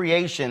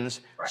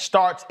appropriations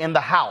starts in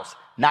the House,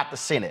 not the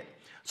Senate.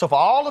 So for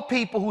all the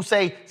people who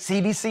say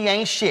CBC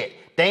ain't shit,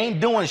 they ain't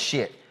doing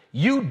shit,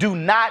 you do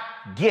not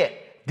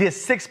get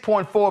this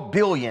 $6.4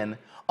 billion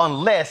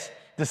unless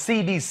the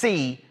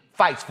CBC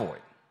fights for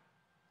it.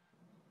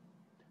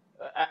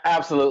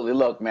 Absolutely.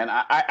 Look, man,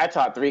 I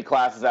taught 3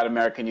 classes at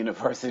American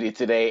University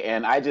today,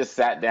 and I just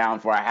sat down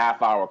for a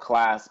half-hour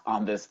class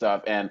on this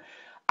stuff, and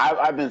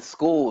I've been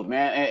schooled,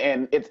 man,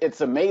 and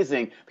it's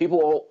amazing. People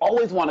will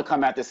always want to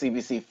come at the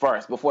CBC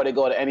first before they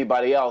go to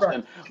anybody else. Right.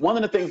 And one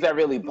of the things that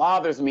really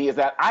bothers me is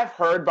that I've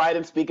heard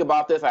Biden speak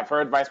about this. I've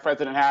heard Vice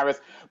President Harris,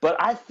 but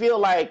I feel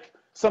like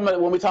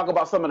when we talk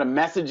about some of the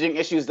messaging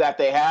issues that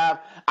they have,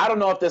 I don't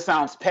know if this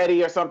sounds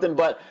petty or something,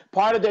 but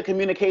part of their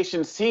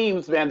communications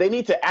teams, man, they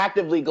need to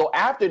actively go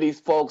after these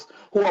folks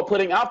who are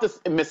putting out this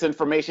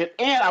misinformation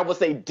and I would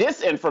say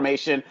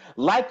disinformation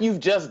like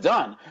you've just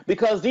done.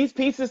 Because these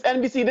pieces,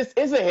 NBC, this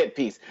is a hit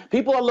piece.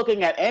 People are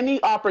looking at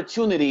any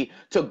opportunity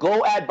to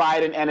go at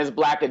Biden and his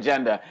black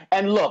agenda.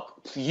 And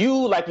look,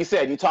 you, like you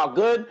said, you talk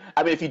good.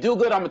 I mean, if you do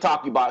good, I'm going to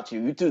talk about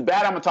you. You do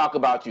bad, I'm going to talk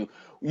about you.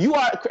 you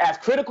are as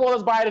critical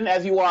as Biden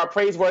as you are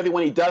praiseworthy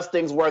when he does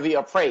things worthy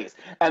of praise.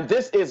 And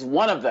this is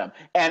one of them.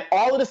 And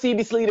all of the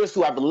CBC leaders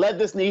who have led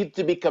this need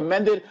to be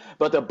commended,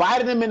 but the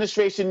Biden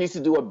administration needs to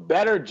do a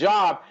better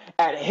job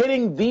at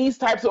hitting these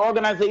types of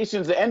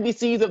organizations, the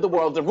NBCs of the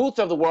world, the Roots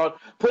of the world,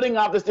 putting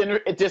out this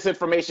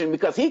disinformation,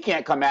 because he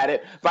can't come at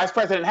it. Vice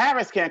President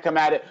Harris can't come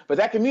at it, but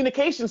that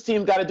communications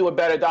team's got to do a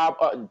better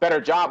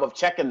job of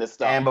checking this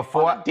stuff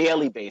on a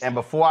daily basis. And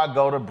before I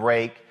go to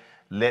break,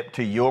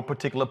 to your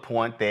particular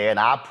point there, and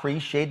I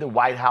appreciate the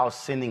White House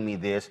sending me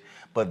this,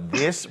 but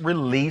this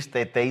release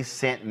that they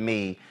sent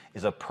me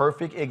is a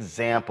perfect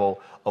example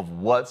of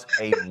what's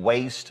a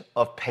waste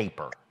of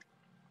paper.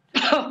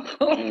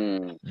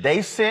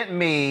 They sent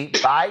me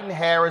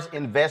Biden-Harris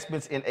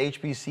investments in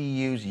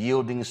HBCUs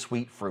yielding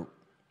sweet fruit.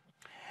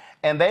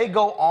 And they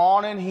go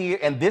on in here,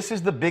 and this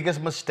is the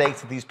biggest mistakes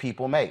that these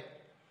people make.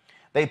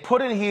 They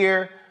put in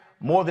here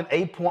more than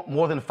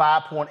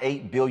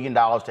 $5.8 billion to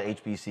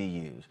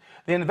HBCUs.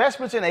 The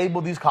investments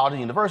enable these colleges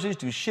and universities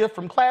to shift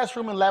from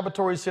classroom and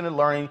laboratory-centered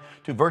learning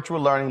to virtual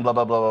learning, blah,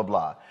 blah, blah, blah,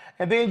 blah.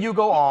 And then you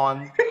go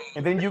on,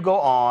 and then you go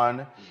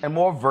on, and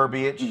more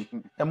verbiage,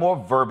 and more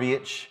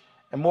verbiage,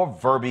 and more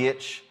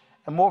verbiage,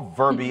 and more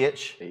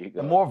verbiage,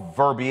 and more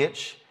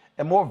verbiage,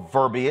 and more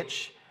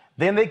verbiage.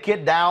 Then they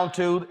get down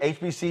to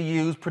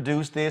HBCUs,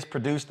 produce this,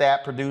 produce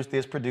that, produce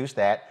this, produce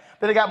that.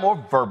 Then they got more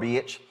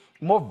verbiage,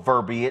 more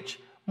verbiage,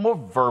 more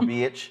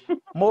verbiage,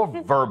 more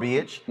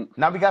verbiage.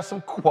 Now we got some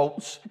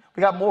quotes.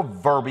 We got more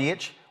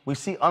verbiage. We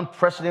see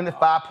unprecedented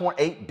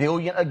 5.8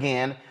 billion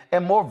again,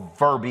 and more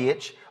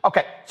verbiage.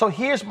 Okay, so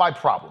here's my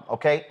problem,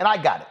 okay? And I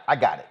got it.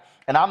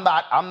 And I'm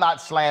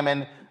not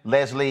slamming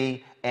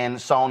Leslie and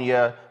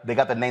Sonia. They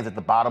got the names at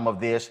the bottom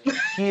of this.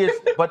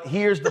 But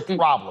here's the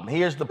problem.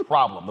 Here's the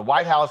problem. The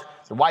White House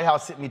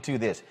sent me to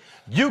this.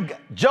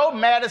 Joe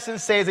Madison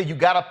says that you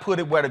got to put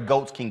it where the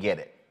goats can get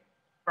it.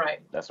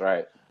 Right. That's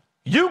right.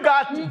 You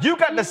got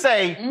to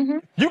say,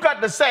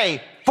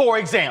 for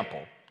example,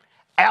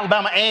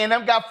 Alabama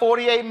A&M got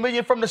 48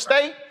 million from the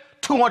state,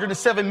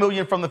 207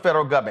 million from the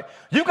federal government.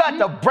 You got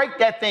to break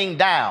that thing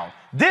down.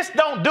 This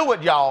don't do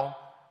it, y'all.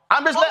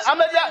 I'm just letting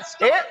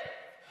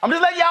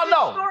y'all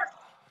know.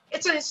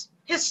 It's a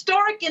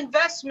historic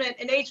investment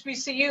in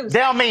HBCUs. They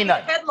don't mean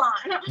nothing.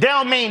 Headline. They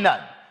don't mean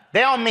nothing. They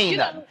don't mean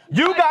nothing.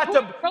 You got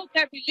to. Wrote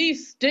that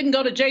release didn't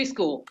go to J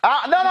school. No.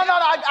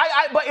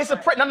 But it's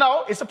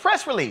a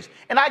press release,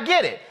 and I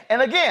get it.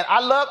 And again, I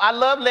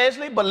love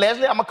Leslie, but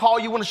Leslie, I'm gonna call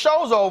you when the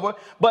show's over.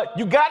 But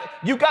you got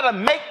to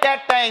make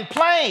that thing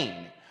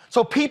plain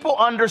so people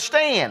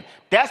understand.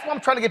 That's what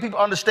I'm trying to get people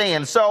to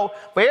understand. So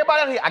for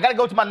everybody out here, I got to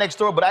go to my next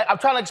story, but I'm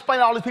trying to explain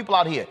to all these people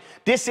out here.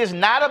 This is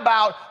not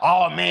about,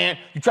 oh man,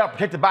 you trying to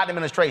protect the Biden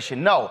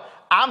administration. No,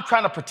 I'm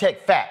trying to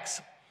protect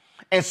facts.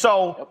 And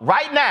so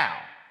right now,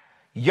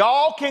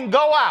 y'all can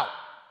go out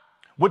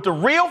with the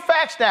real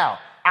facts now.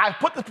 I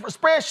put the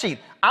spreadsheet.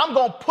 I'm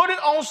going to put it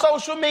on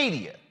social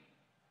media.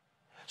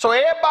 So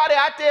everybody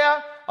out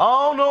there,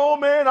 oh no,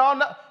 man, oh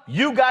no.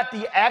 You got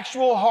the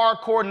actual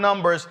hardcore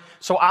numbers.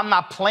 So I'm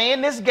not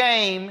playing this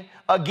game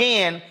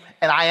again.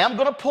 And I am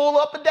going to pull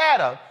up the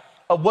data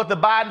of what the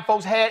Biden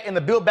folks had in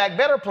the Build Back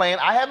Better plan.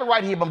 I have it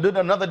right here, but I'm doing it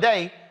another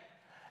day.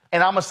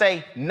 And I'm going to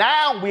say,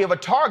 now we have a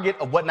target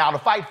of what now to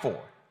fight for.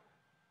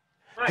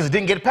 Because it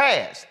didn't get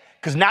passed.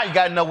 Because now you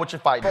got to know what you're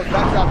fighting. Back to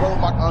that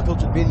Roland Martin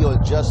Unfiltered video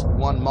in just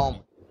one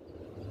moment.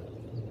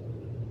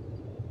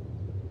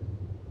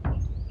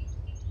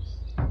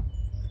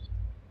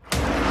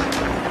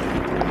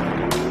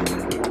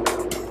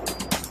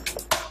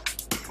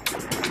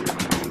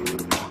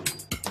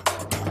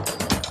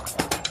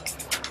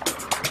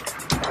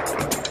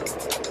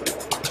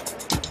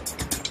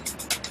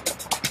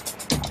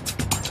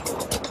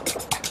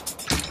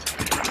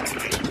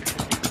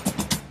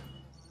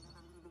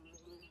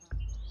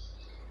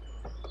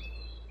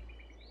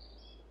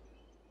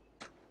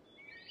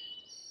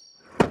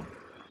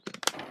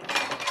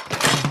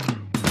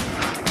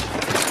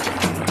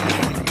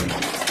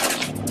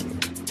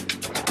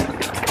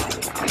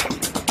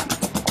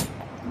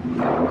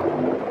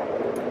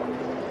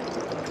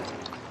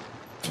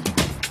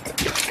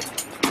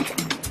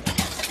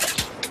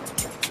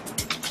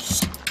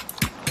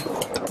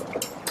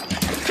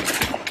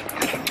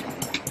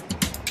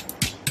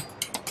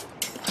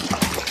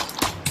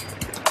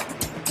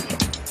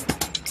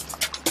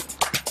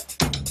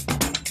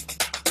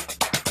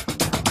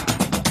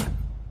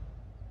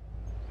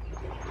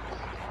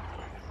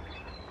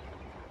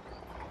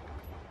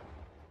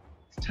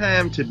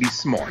 Time to be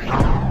smart.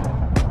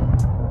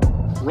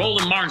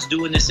 Roland Martin's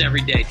doing this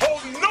every day.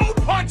 Oh, no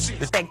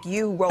punches! Thank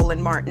you,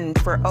 Roland Martin,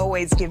 for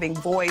always giving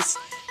voice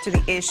to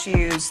the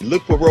issues.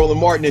 Look for Roland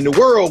Martin in the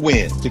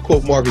whirlwind, to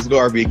quote Marcus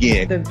Garvey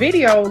again. The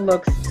video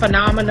looks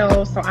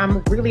phenomenal, so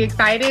I'm really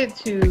excited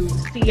to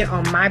see it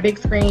on my big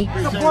screen.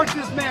 Support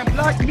this man,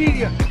 Black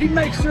Media. He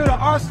makes sure that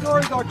our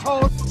stories are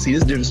told. See,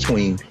 this difference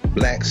between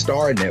Black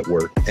Star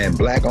Network and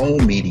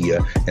Black-owned media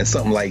and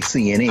something like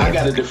CNN. I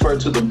got to defer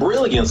to the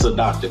brilliance of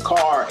Dr.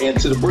 Carr and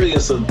to the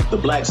brilliance of the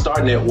Black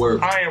Star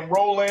Network. I am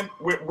Roland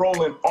with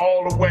Roland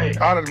all the way.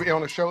 Honored to be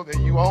on a show that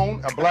you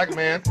own. A black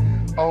man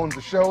owns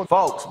the show.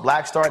 Folks,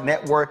 Black Star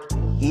Network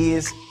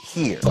is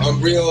here.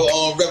 I'm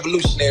real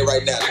revolutionary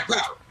right now.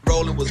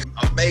 Roland was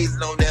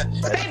amazing on there.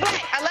 Hey,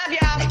 Black, I love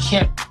y'all. I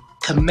can't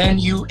commend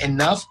you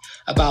enough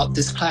about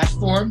this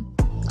platform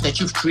that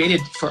you've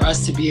created for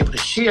us to be able to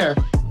share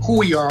who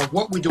we are,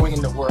 what we're doing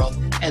in the world,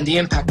 and the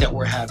impact that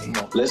we're having.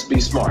 Let's be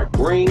smart.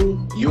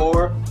 Bring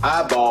your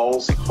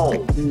eyeballs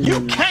home.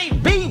 You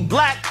can't be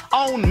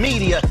Black-owned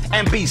media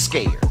and be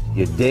scared.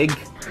 You dig?